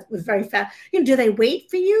because that was very fast. Do they wait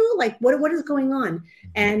for you? Like, what is going on?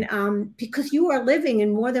 And because you are living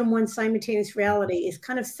in more than one simultaneous reality, it's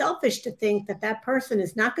kind of selfish to think that that person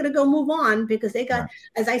is not going to go move on because they got,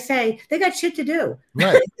 as I say, they got shit to do.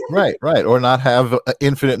 Right. Or not have an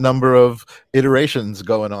infinite number of iterations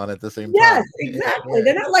going on at the same time. Yes, exactly.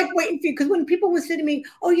 They're not like waiting for you. Because when people would say to me,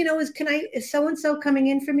 "Oh, is so and so coming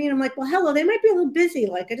in for me?" and I'm like, "Well, hello, they might be a little busy.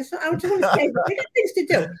 Like, I just want to say, they got things to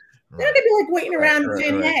do. They're not gonna be like waiting around and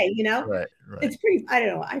saying, "Hey," Right. It's pretty. I don't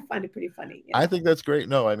know. I find it pretty funny. I think that's great.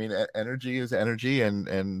 No, I mean, energy is energy, and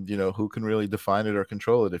who can really define it or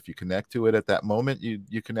control it? If you connect to it at that moment,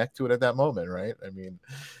 you connect to it at that moment, right? I mean,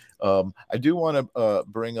 I do want to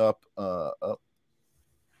bring up your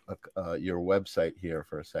website here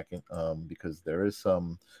for a second, because there is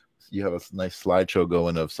you have a nice slideshow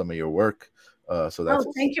going of some of your work. So that's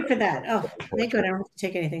thank you for that. Oh, thank God, I don't have to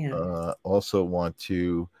take anything out. Also want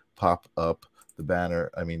to pop up the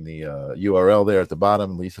banner. I mean, the URL there at the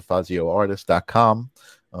bottom, lisafazioartist.com.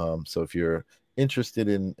 So if you're interested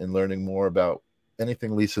in learning more about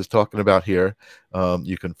anything Lisa's talking about here,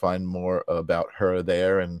 you can find more about her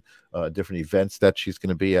there and different events that she's going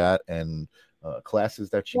to be at and classes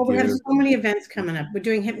that she gives. We have so many events coming up. We're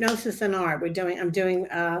doing hypnosis and art. I'm doing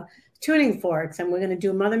tuning forks, and we're going to do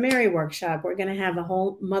a Mother Mary workshop. We're going to have a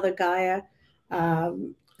whole Mother Gaia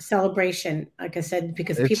celebration, like I said,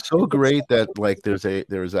 because it's so great that like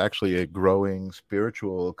there's actually a growing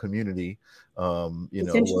spiritual community,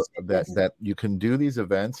 that you can do these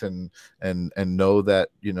events and know that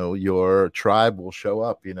your tribe will show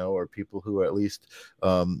up, or people who are at least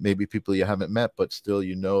maybe people you haven't met, but still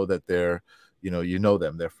that they're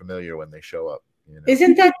them, they're familiar when they show up.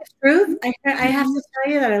 Isn't that the truth? I have to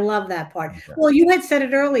tell you that I love that part. Okay. Well, you had said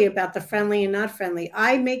it earlier about the friendly and not friendly.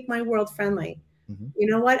 I make my world friendly. Mm-hmm. You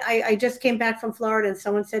know what? I just came back from Florida and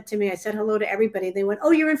someone said to me, I said hello to everybody. They went,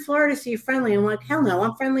 "Oh, you're in Florida, so you're friendly." I'm like, hell no,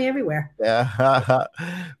 I'm friendly everywhere. Yeah.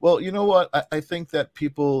 Well, you know what? I think that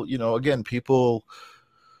people, again, people,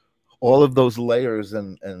 all of those layers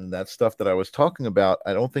and that stuff that I was talking about,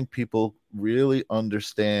 I don't think people really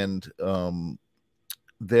understand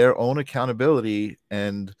their own accountability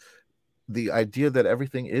and the idea that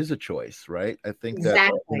everything is a choice, right? I think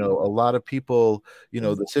that a lot of people,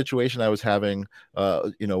 the situation I was having,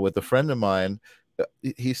 with a friend of mine,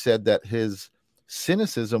 he said that his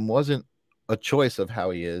cynicism wasn't a choice of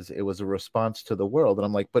how he is, it was a response to the world. And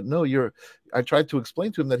I'm like, but no, I tried to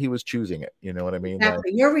explain to him that he was choosing it. You know what I mean?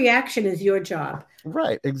 Exactly. Your reaction is your job.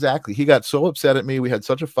 Right. Exactly. He got so upset at me. We had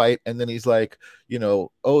such a fight. And then he's like,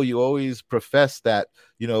 "Oh, you always profess that,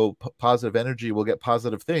 positive energy will get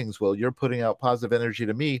positive things. Well, you're putting out positive energy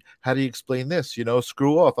to me. How do you explain this?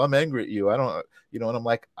 Screw off. I'm angry at you. I don't, and I'm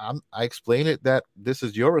like, I explain it that this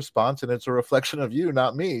is your response and it's a reflection of you,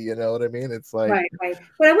 not me. You know what I mean? It's like, right.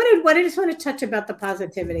 But I just want to touch about the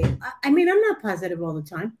positivity. I mean, I'm not positive all the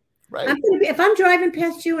time. Right. If I'm driving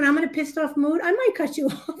past you and I'm in a pissed off mood, I might cut you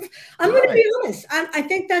off. I'm going to be honest. I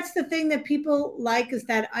think that's the thing that people like, is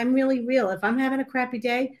that I'm really real. If I'm having a crappy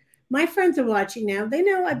day, my friends are watching now. They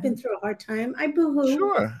know I've been through a hard time. I boo-hoo.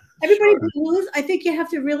 Sure. Everybody boo-hoos. I think you have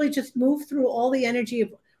to really just move through all the energy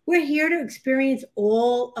of, we're here to experience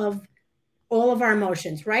all of our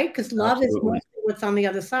emotions, right? Because love is what's on the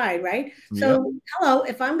other side, right? So, hello,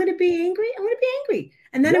 if I'm going to be angry, I'm going to be angry.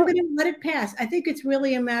 And then I'm going to let it pass. I think it's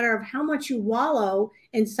really a matter of how much you wallow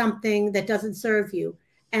in something that doesn't serve you.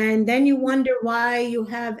 And then you wonder why you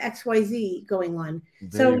have XYZ going on.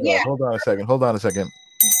 There you go. Hold on a second.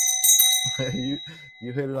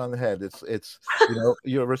 You hit it on the head. It's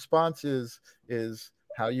your response is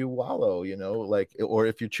how you wallow, or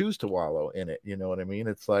if you choose to wallow in it, you know what I mean?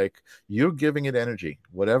 It's like you're giving it energy,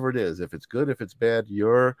 whatever it is. If it's good, if it's bad,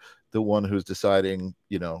 you're the one who's deciding,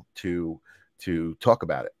 to talk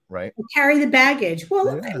about it, right? Carry the baggage.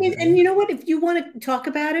 Well, I mean, and you know what? If you want to talk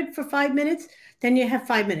about it for 5 minutes, then you have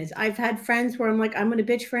 5 minutes. I've had friends where I'm like, I'm going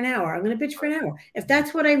to bitch for an hour. I'm going to bitch for an hour if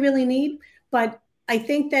that's what I really need. But I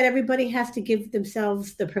think that everybody has to give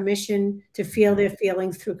themselves the permission to feel their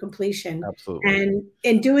feelings through completion. Absolutely.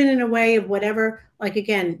 And do it in a way of whatever, like,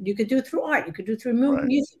 again, you could do it through art. You could do it through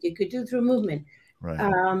music. You could do it through movement. Right.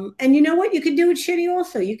 And you know what? You could do it shitty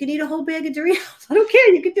also. You could eat a whole bag of Doritos. I don't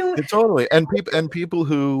care. You could do it. Totally. And people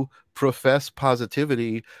who profess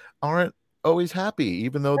positivity aren't always happy,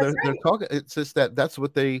 even though they're talking. It's just that's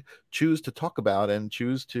what they choose to talk about and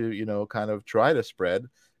choose to, kind of try to spread.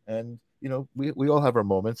 And we all have our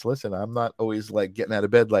moments. Listen, I'm not always like getting out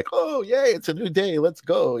of bed like, oh yay, it's a new day, let's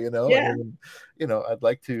go. I Yeah. mean, I'd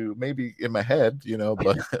like to maybe in my head,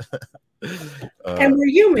 but And we're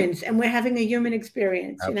humans, and we're having a human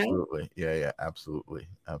experience, absolutely. Yeah, absolutely.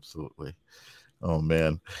 Absolutely. Oh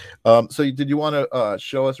man. So did you want to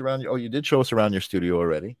show us around? Oh, you did show us around your studio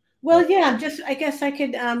already. Well, yeah, I guess I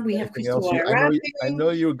could, we have Anything crystal else? wire I wrapping.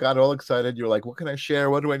 know you got all excited. You're like, what can I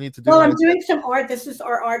share? What do I need to do? Well, And I I'm said, doing some art. This is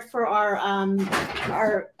our art for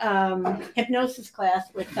our hypnosis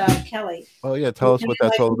class with Kelly. oh yeah, tell us what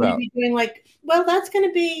that's all We're going to about. be doing well, that's going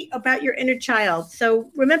to be about your inner child.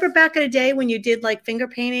 So remember back in the day when you did like finger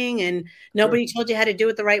painting and nobody told you how to do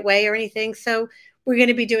it the right way or anything. So we're going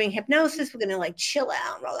to be doing hypnosis. We're going to like chill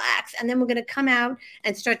out, relax, and then we're going to come out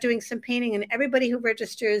and start doing some painting. And everybody who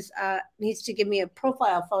registers needs to give me a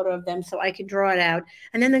profile photo of them so I can draw it out.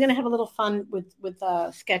 And then they're going to have a little fun with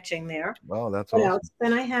sketching there. Wow, that's What awesome. else?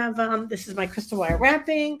 Then I have this is my crystal wire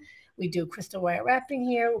wrapping. We do crystal wire wrapping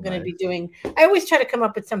here. We're going to be doing. I always try to come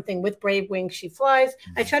up with something with Brave Wings. She flies.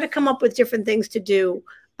 I try to come up with different things to do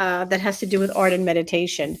that has to do with art and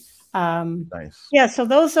meditation. Nice. Yeah, so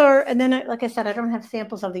those are, and then like I said, I don't have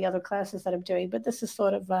samples of the other classes that I'm doing, but this is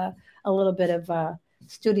sort of a little bit of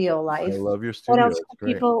studio life. I love your studio.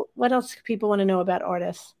 What else do people want to know about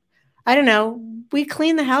artists? I don't know. We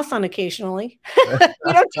clean the house on occasionally.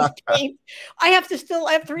 We don't just paint. I have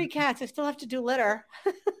 3 cats. I still have to do litter.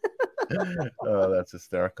 Oh, that's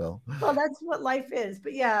hysterical. Well, that's what life is.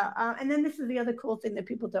 But yeah, and then this is the other cool thing that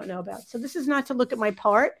people don't know about. So this is not to look at my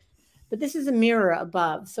part, but this is a mirror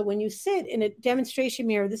above. So when you sit in a demonstration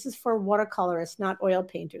mirror, this is for watercolorists, not oil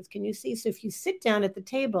painters. Can you see? So if you sit down at the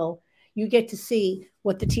table, you get to see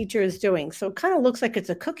what the teacher is doing. So it kind of looks like it's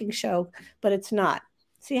a cooking show, but it's not.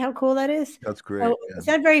 See how cool that is? That's great. So it's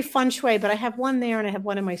not very feng shui, but I have one there and I have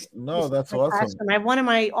one in my that's awesome. classroom. I have one in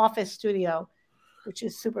my office studio, which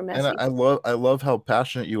is super messy. And I love how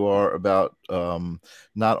passionate you are about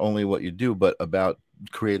not only what you do, but about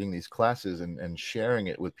creating these classes and sharing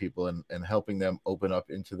it with people and helping them open up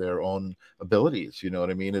into their own abilities. You know what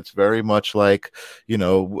I mean? It's very much like,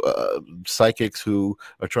 psychics who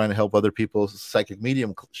are trying to help other people's psychic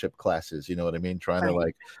mediumship classes. You know what I mean? Trying to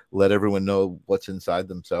like let everyone know what's inside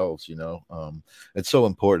themselves. It's so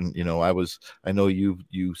important. I know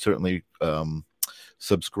you certainly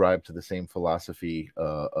subscribe to the same philosophy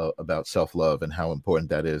about self-love and how important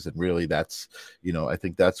that is. And really that's, I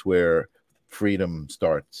think that's where freedom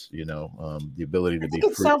starts, the ability to be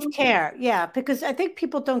free. Self-care. Yeah. Because I think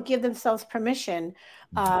people don't give themselves permission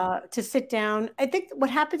to sit down. I think what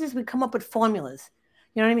happens is we come up with formulas.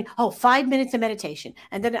 You know what I mean? Oh, 5 minutes of meditation.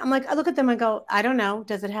 And then I'm like, I look at them and go, I don't know.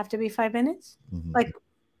 Does it have to be 5 minutes? Like,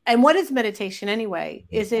 and what is meditation anyway?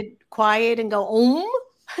 Is it quiet and go,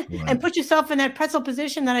 and put yourself in that pretzel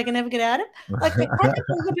position that I can never get out of? Like,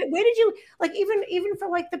 where did you, like, even for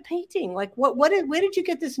like the painting, like where did you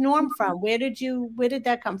get this norm from? Where did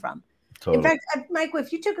that come from? Totally. In fact, Michael,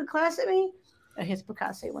 if you took a class at me, here's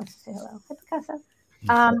Picasso. He wants to say hello. Hi, Picasso.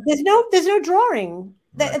 There's no drawing.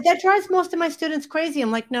 That drives most of my students crazy.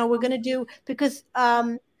 I'm like, no, we're going to do, because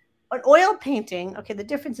an oil painting, okay, the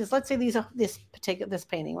difference is, let's say this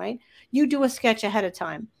painting, right? You do a sketch ahead of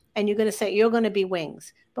time. And you're going to say you're going to be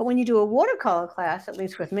wings. But when you do a watercolor class, at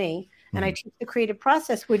least with me, and I teach the creative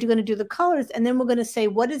process, we're going to do the colors, and then we're going to say,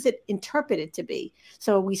 what is it interpreted to be?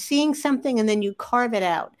 So are we seeing something, and then you carve it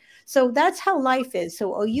out? So that's how life is.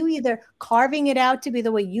 So are you either carving it out to be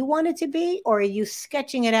the way you want it to be, or are you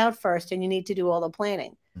sketching it out first, and you need to do all the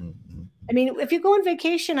planning? I mean, if you go on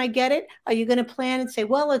vacation, I get it. Are you going to plan and say,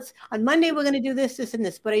 well, it's on Monday, we're going to do this, this, and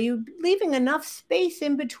this. But are you leaving enough space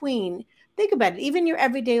in between? Think about it. Even your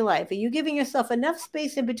everyday life, are you giving yourself enough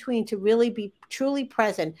space in between to really be truly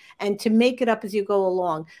present and to make it up as you go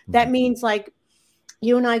along? That means, like,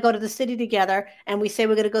 you and I go to the city together and we say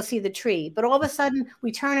we're going to go see the tree. But all of a sudden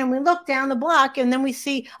we turn and we look down the block and then we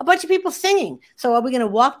see a bunch of people singing. So are we going to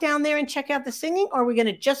walk down there and check out the singing, or are we going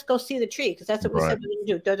to just go see the tree? Because that's what we said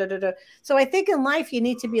we're going to do. So I think in life you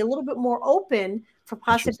need to be a little bit more open for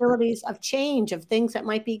possibilities of change, of things that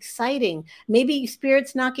might be exciting. Maybe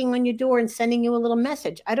spirit's knocking on your door and sending you a little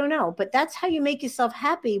message. I don't know. But that's how you make yourself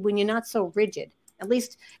happy when you're not so rigid. At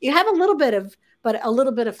least you have a little bit of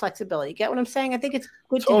flexibility. Get what I'm saying? I think it's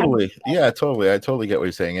good. Totally. Yeah, totally. I totally get what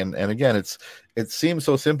you're saying. And again, it's it seems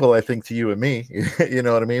so simple, I think, to you and me, you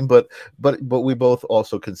know what I mean? But we both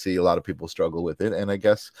also can see a lot of people struggle with it. And I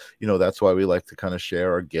guess, that's why we like to kind of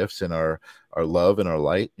share our gifts and our love and our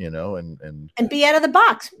light, and be out of the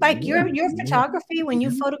box. Like yeah, your photography, when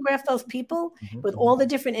you photograph those people with all the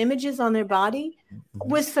different images on their body,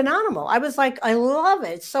 was phenomenal. I was like, I love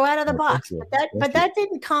it. So out of the box. But that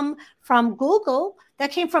didn't come from Google. That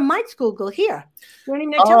came from Mike's Google here.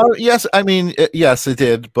 Yes, I mean, yes, it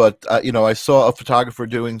did. But I saw a photographer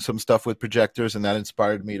doing some stuff with projectors, and that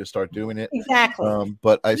inspired me to start doing it. Exactly.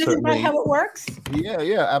 But I Isn't certainly, that how it works?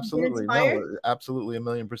 Yeah, absolutely. No, absolutely,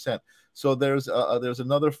 1,000,000%. So there's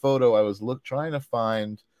another photo I was trying to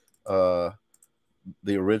find the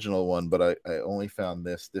original one, but I only found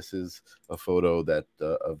this. This is a photo that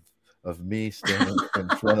of me standing in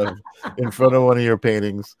front of one of your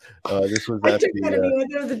paintings. This was at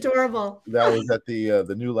that was adorable. That was at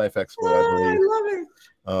the New Life Expo, I believe.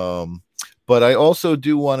 I love it. But I also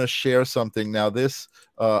do want to share something. Now, this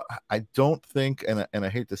I don't think, and I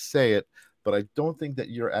hate to say it, but I don't think that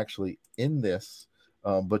you're actually in this.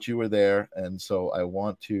 But you were there, and so I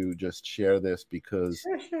want to just share this because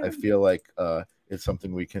Sure. I feel like it's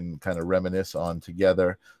something we can kind of reminisce on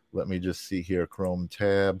together. Let me just see here, Chrome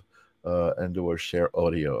tab, and/or share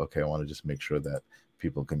audio. Okay, I want to just make sure that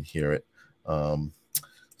people can hear it.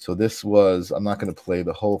 So this was, I'm not going to play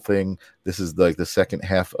the whole thing. This is like the second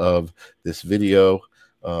half of this video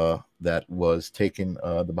that was taken,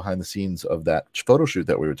 the behind the scenes of that photo shoot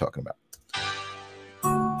that we were talking about.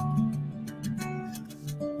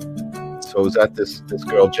 So it was at this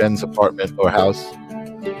girl Jen's apartment or house.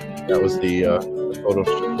 That was the photo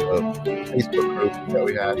Facebook group that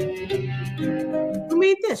we had. Who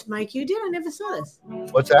made this, Mike? You did? I never saw this.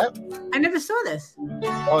 What's that? I never saw this.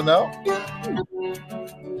 Oh, no?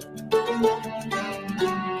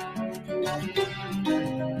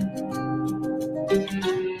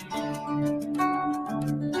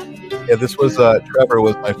 Yeah, this was Trevor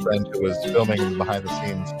was my friend who was filming behind the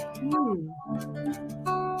scenes.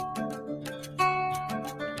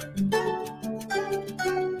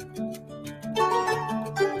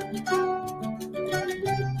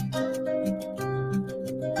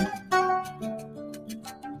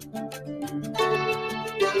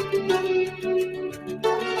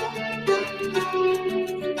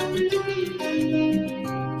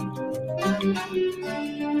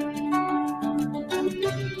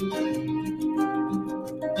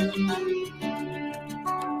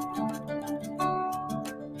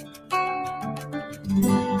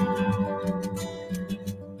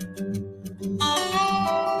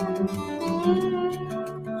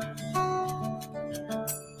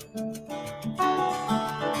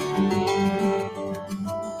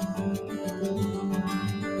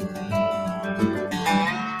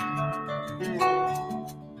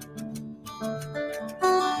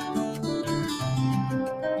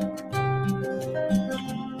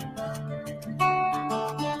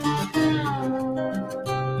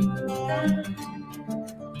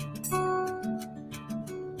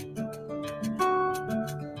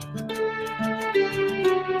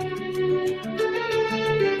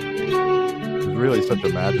 Really such a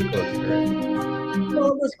magical experience. Well,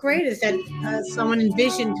 what was great is that someone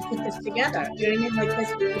envisioned to put this together. You know what I mean? Like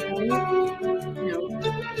this,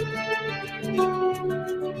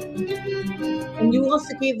 And you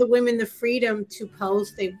also gave the women the freedom to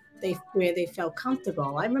pose where they felt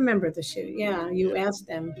comfortable. I remember the shoot. Yeah, you asked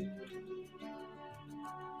them.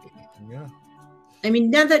 Yeah. I mean,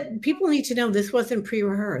 now that people need to know, this wasn't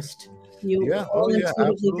pre-rehearsed.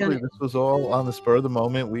 Absolutely. This was all on the spur of the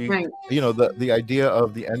moment. The idea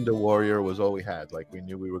of the Ender Warrior was all we had. Like we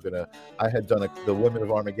knew we were gonna. I had done the Women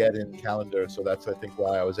of Armageddon calendar, so that's I think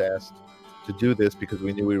why I was asked to do this, because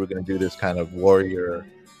we knew we were going to do this kind of warrior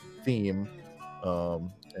theme.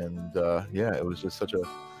 It was just such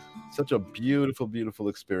a beautiful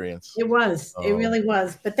experience. It was. It really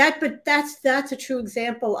was. But that's a true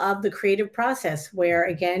example of the creative process where,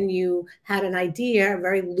 again, you had an idea, a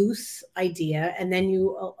very loose idea, and then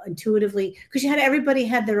you intuitively, because everybody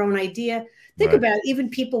had their own idea. Think about it, even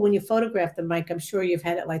people when you photograph them, Mike, I'm sure you've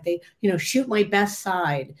had it like they, shoot my best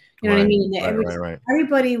side. You know what I mean?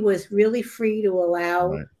 Everybody was really free to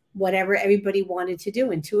allow whatever everybody wanted to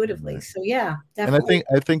do intuitively. So yeah, definitely.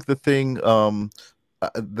 And I think the thing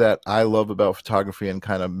that I love about photography and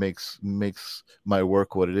kind of makes my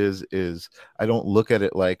work what it is I don't look at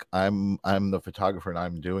it like I'm the photographer and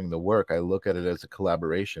I'm doing the work. I look at it as a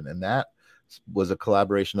collaboration, and that was a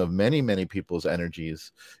collaboration of many people's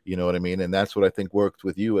energies. You know what I mean? And that's what I think worked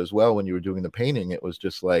with you as well when you were doing the painting. It was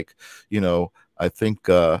just like, I think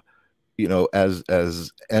as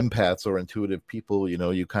empaths or intuitive people,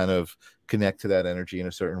 you kind of connect to that energy in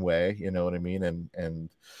a certain way, you know what I mean? And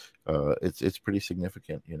it's pretty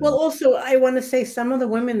significant, Well, also, I want to say some of the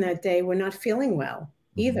women that day were not feeling well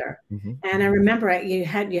either. Mm-hmm. And I remember you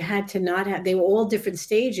had to not have, they were all different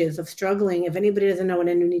stages of struggling. If anybody doesn't know what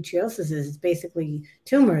endometriosis is, it's basically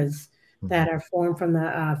tumors that are formed from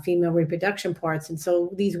the female reproduction parts. And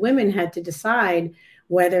so these women had to decide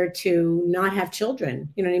whether to not have children,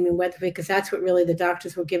 you know what I mean? Because that's what really the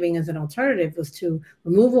doctors were giving as an alternative, was to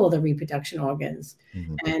remove all the reproduction organs.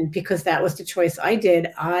 And because that was the choice I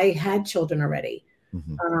did, I had children already.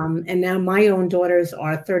 And now my own daughters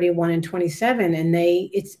are 31 and 27, and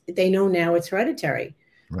they know now it's hereditary.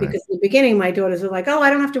 Right. Because in the beginning, my daughters were like, "Oh, I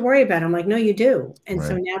don't have to worry about it." I'm like, "No, you do." And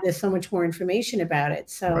so now there's so much more information about it.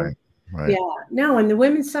 So yeah, no, and the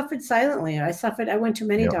women suffered silently. I went to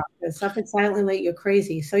many doctors, suffered silently like you're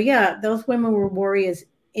crazy. So yeah, those women were warriors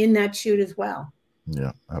in that shoot as well.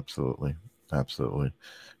 Yeah, absolutely. Absolutely.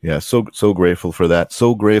 Yeah. So grateful for that.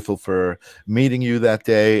 So grateful for meeting you that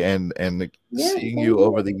day and seeing you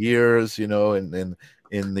over the years, and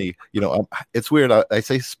in the, it's weird. I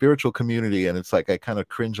say spiritual community, and it's like, I kind of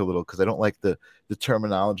cringe a little because I don't like the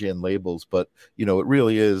terminology and labels, but, it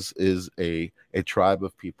really is a tribe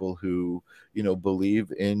of people who,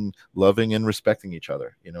 believe in loving and respecting each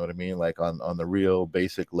other. You know what I mean? Like on the real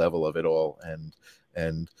basic level of it all.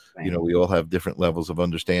 And we all have different levels of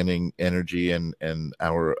understanding energy and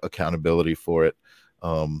our accountability for it.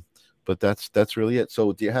 But that's really it.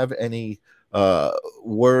 So do you have any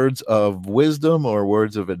words of wisdom or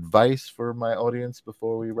words of advice for my audience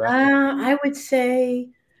before we wrap up? I would say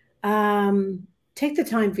take the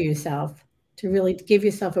time for yourself to really give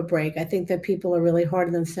yourself a break. I think that people are really hard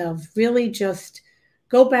on themselves. Really just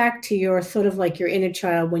go back to your sort of like your inner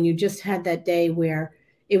child when you just had that day where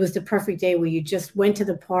it was the perfect day, where you just went to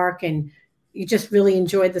the park and you just really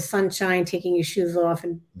enjoyed the sunshine, taking your shoes off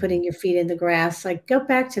and putting your feet in the grass. Like, go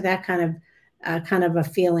back to that kind of a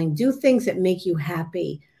feeling. Do things that make you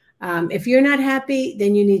happy. If you're not happy,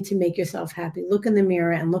 then you need to make yourself happy. Look in the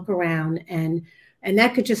mirror and look around, and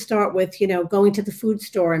that could just start with, going to the food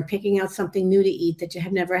store and picking out something new to eat that you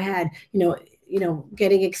have never had,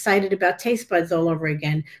 getting excited about taste buds all over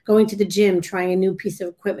again, going to the gym, trying a new piece of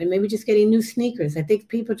equipment, maybe just getting new sneakers. I think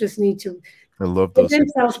people just need to give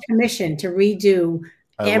themselves permission to redo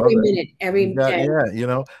every minute, every day.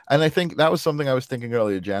 Yeah, and I think that was something I was thinking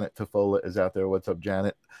earlier. Janet Tafola is out there. What's up,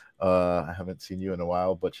 Janet? I haven't seen you in a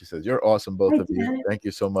while, but she says, "You're awesome, both of you. Thank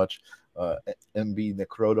you so much." MB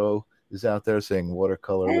Necroto is out there saying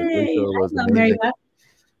watercolor with Lisa was amazing.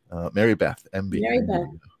 Mary Beth, MB. Mary Beth.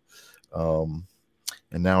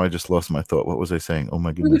 And now I just lost my thought. What was I saying? Oh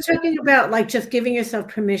my goodness. We were talking about like just giving yourself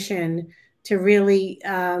permission to really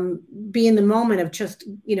be in the moment of just,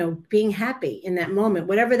 being happy in that moment,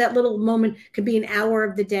 whatever that little moment could be, an hour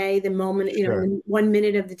of the day, the moment, 1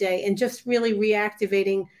 minute of the day, and just really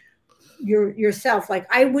reactivating yourself. Like,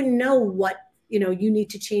 I wouldn't know what, you need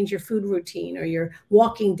to change your food routine or your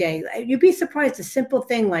walking day. You'd be surprised. A simple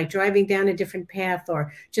thing like driving down a different path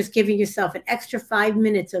or just giving yourself an extra 5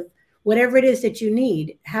 minutes of whatever it is that you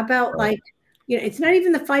need. How about it's not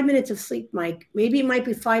even the 5 minutes of sleep, Mike. Maybe it might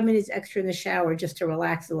be 5 minutes extra in the shower just to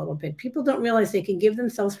relax a little bit. People don't realize they can give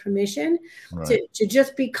themselves permission to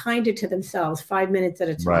just be kinder to themselves 5 minutes at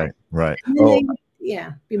a time. Right.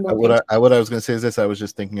 Be more what I was going to say is this. I was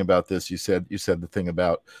just thinking about this. You said the thing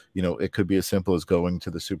about, it could be as simple as going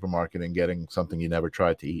to the supermarket and getting something you never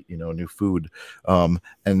tried to eat, new food. And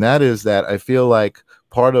that is that I feel like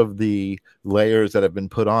part of the layers that have been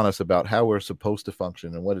put on us about how we're supposed to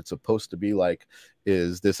function and what it's supposed to be like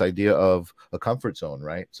is this idea of a comfort zone,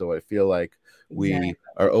 right? So I feel like we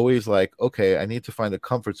are always like, okay, I need to find a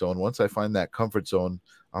comfort zone. Once I find that comfort zone,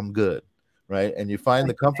 I'm good. Right. And you find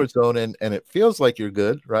the comfort zone and it feels like you're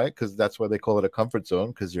good. Right. Because that's why they call it a comfort zone,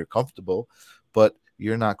 because you're comfortable, but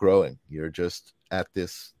you're not growing. You're just at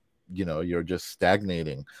this, you're just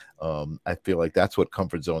stagnating. I feel like that's what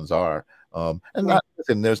comfort zones are. And I'm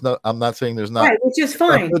not saying there's not, which is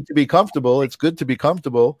fine. It's good to be comfortable. It's good to be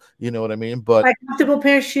comfortable. You know what I mean? But a comfortable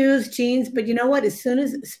pair of shoes, jeans. But you know what? As soon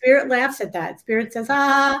as Spirit laughs at that, Spirit says,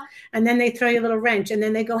 and then they throw you a little wrench, and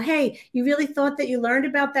then they go, "Hey, you really thought that you learned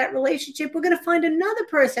about that relationship? We're going to find another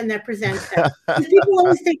person that presents that." People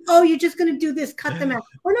always think, "Oh, you're just going to do this, cut them out."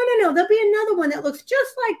 Oh, no. There'll be another one that looks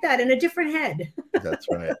just like that in a different head. That's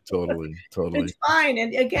right. Totally. It's fine.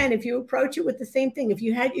 And again, if you approach it with the same thing, if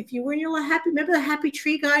you were in your happy, remember the happy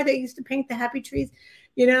tree guy that used to paint the happy trees,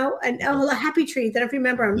 and the happy trees. I don't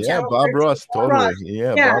remember him. Yeah, Bob Ross, totally.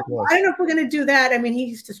 Yeah. Bob Ross. I don't know if we're going to do that. I mean, he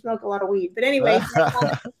used to smoke a lot of weed, but anyway.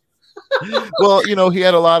 Well, he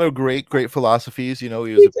had a lot of great philosophies. He was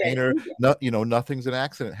He a did. painter. He did. No, nothing's an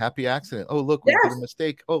accident. Happy accident. Oh, look, we did a Yes.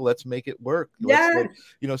 mistake. Oh, let's make it work. Let's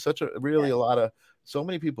Yes. such a really a lot of so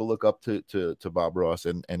many people look up to Bob Ross,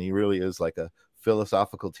 and he really is like a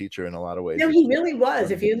philosophical teacher in a lot of ways. No, It's he really was.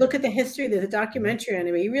 fun If to you hear. look at the history, there's a Mhm. documentary on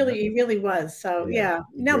him. Yeah, He really was. So yeah, yeah,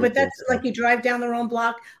 no, great, but that's great stuff. like you drive down the wrong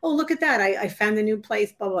block. Oh, look at that! I found a new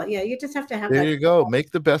place. Blah blah. Yeah, you just have to have There that you go. Make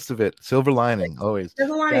the best of it. Silver lining, always.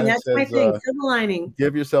 silver lining. Janet That's my says, thing. Silver lining.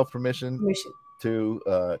 give yourself permission Permission.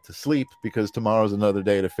 to sleep because tomorrow's another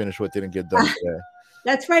day to finish what didn't get done today.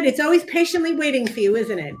 That's right. It's always patiently waiting for you,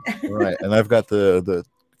 isn't it? Right, and I've got the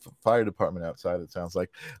fire department outside. It sounds like,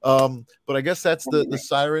 but I guess that's the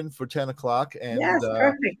siren for 10 o'clock. And Yes,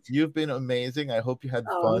 perfect. you've been amazing. I hope you had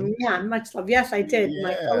Oh fun. yeah, much love. Yes, I did.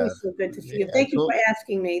 Mike, Yeah, always so good to see you. yeah. Thank you for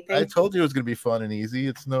asking me. I Thank you. told you it was going to be fun and easy.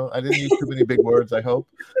 I didn't use too many big words. I hope.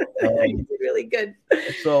 You did really good.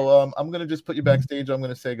 So I'm going to just put you backstage. I'm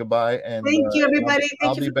going to say goodbye, and Thank you, everybody.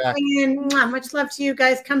 I'll Thank you be for back. coming in. Mwah. Much love to you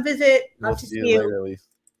guys. Come visit. We'll Love to see see you you. later, Elise.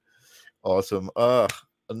 Awesome.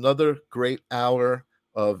 Another great hour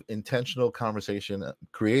of intentional conversation,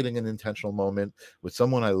 creating an intentional moment with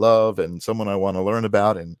someone I love and someone I want to learn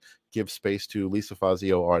about and give space to. Lisa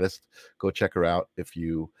Fazio, artist. Go check her out if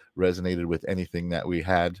you resonated with anything that we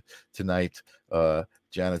had tonight.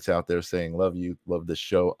 Janet's out there saying, love you, love this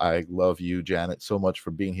show. I love you, Janet, so much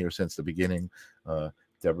for being here since the beginning.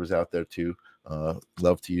 Deborah's out there too.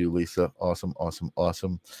 Love to you, Lisa. Awesome.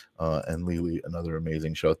 And Lily, another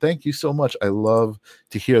amazing show. Thank you so much. I love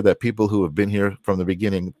to hear that people who have been here from the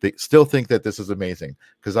beginning, they still think that this is amazing,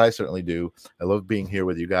 because I certainly do. I love being here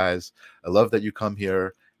with you guys. I love that you come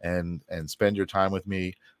here and spend your time with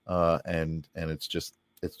me. And it's just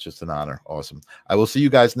an honor. Awesome. I will see you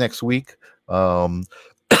guys next week.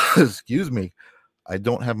 Excuse me. I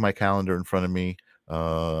don't have my calendar in front of me.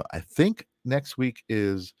 I think next week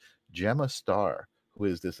is Gemma Starr, who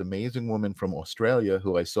is this amazing woman from Australia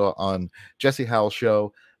who I saw on Jesse Howell's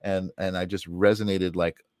show, and I just resonated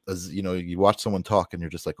like, as you watch someone talk and you're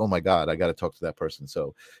just like, oh my God, I got to talk to that person.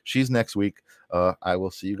 So she's next week. I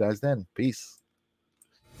will see you guys then. Peace.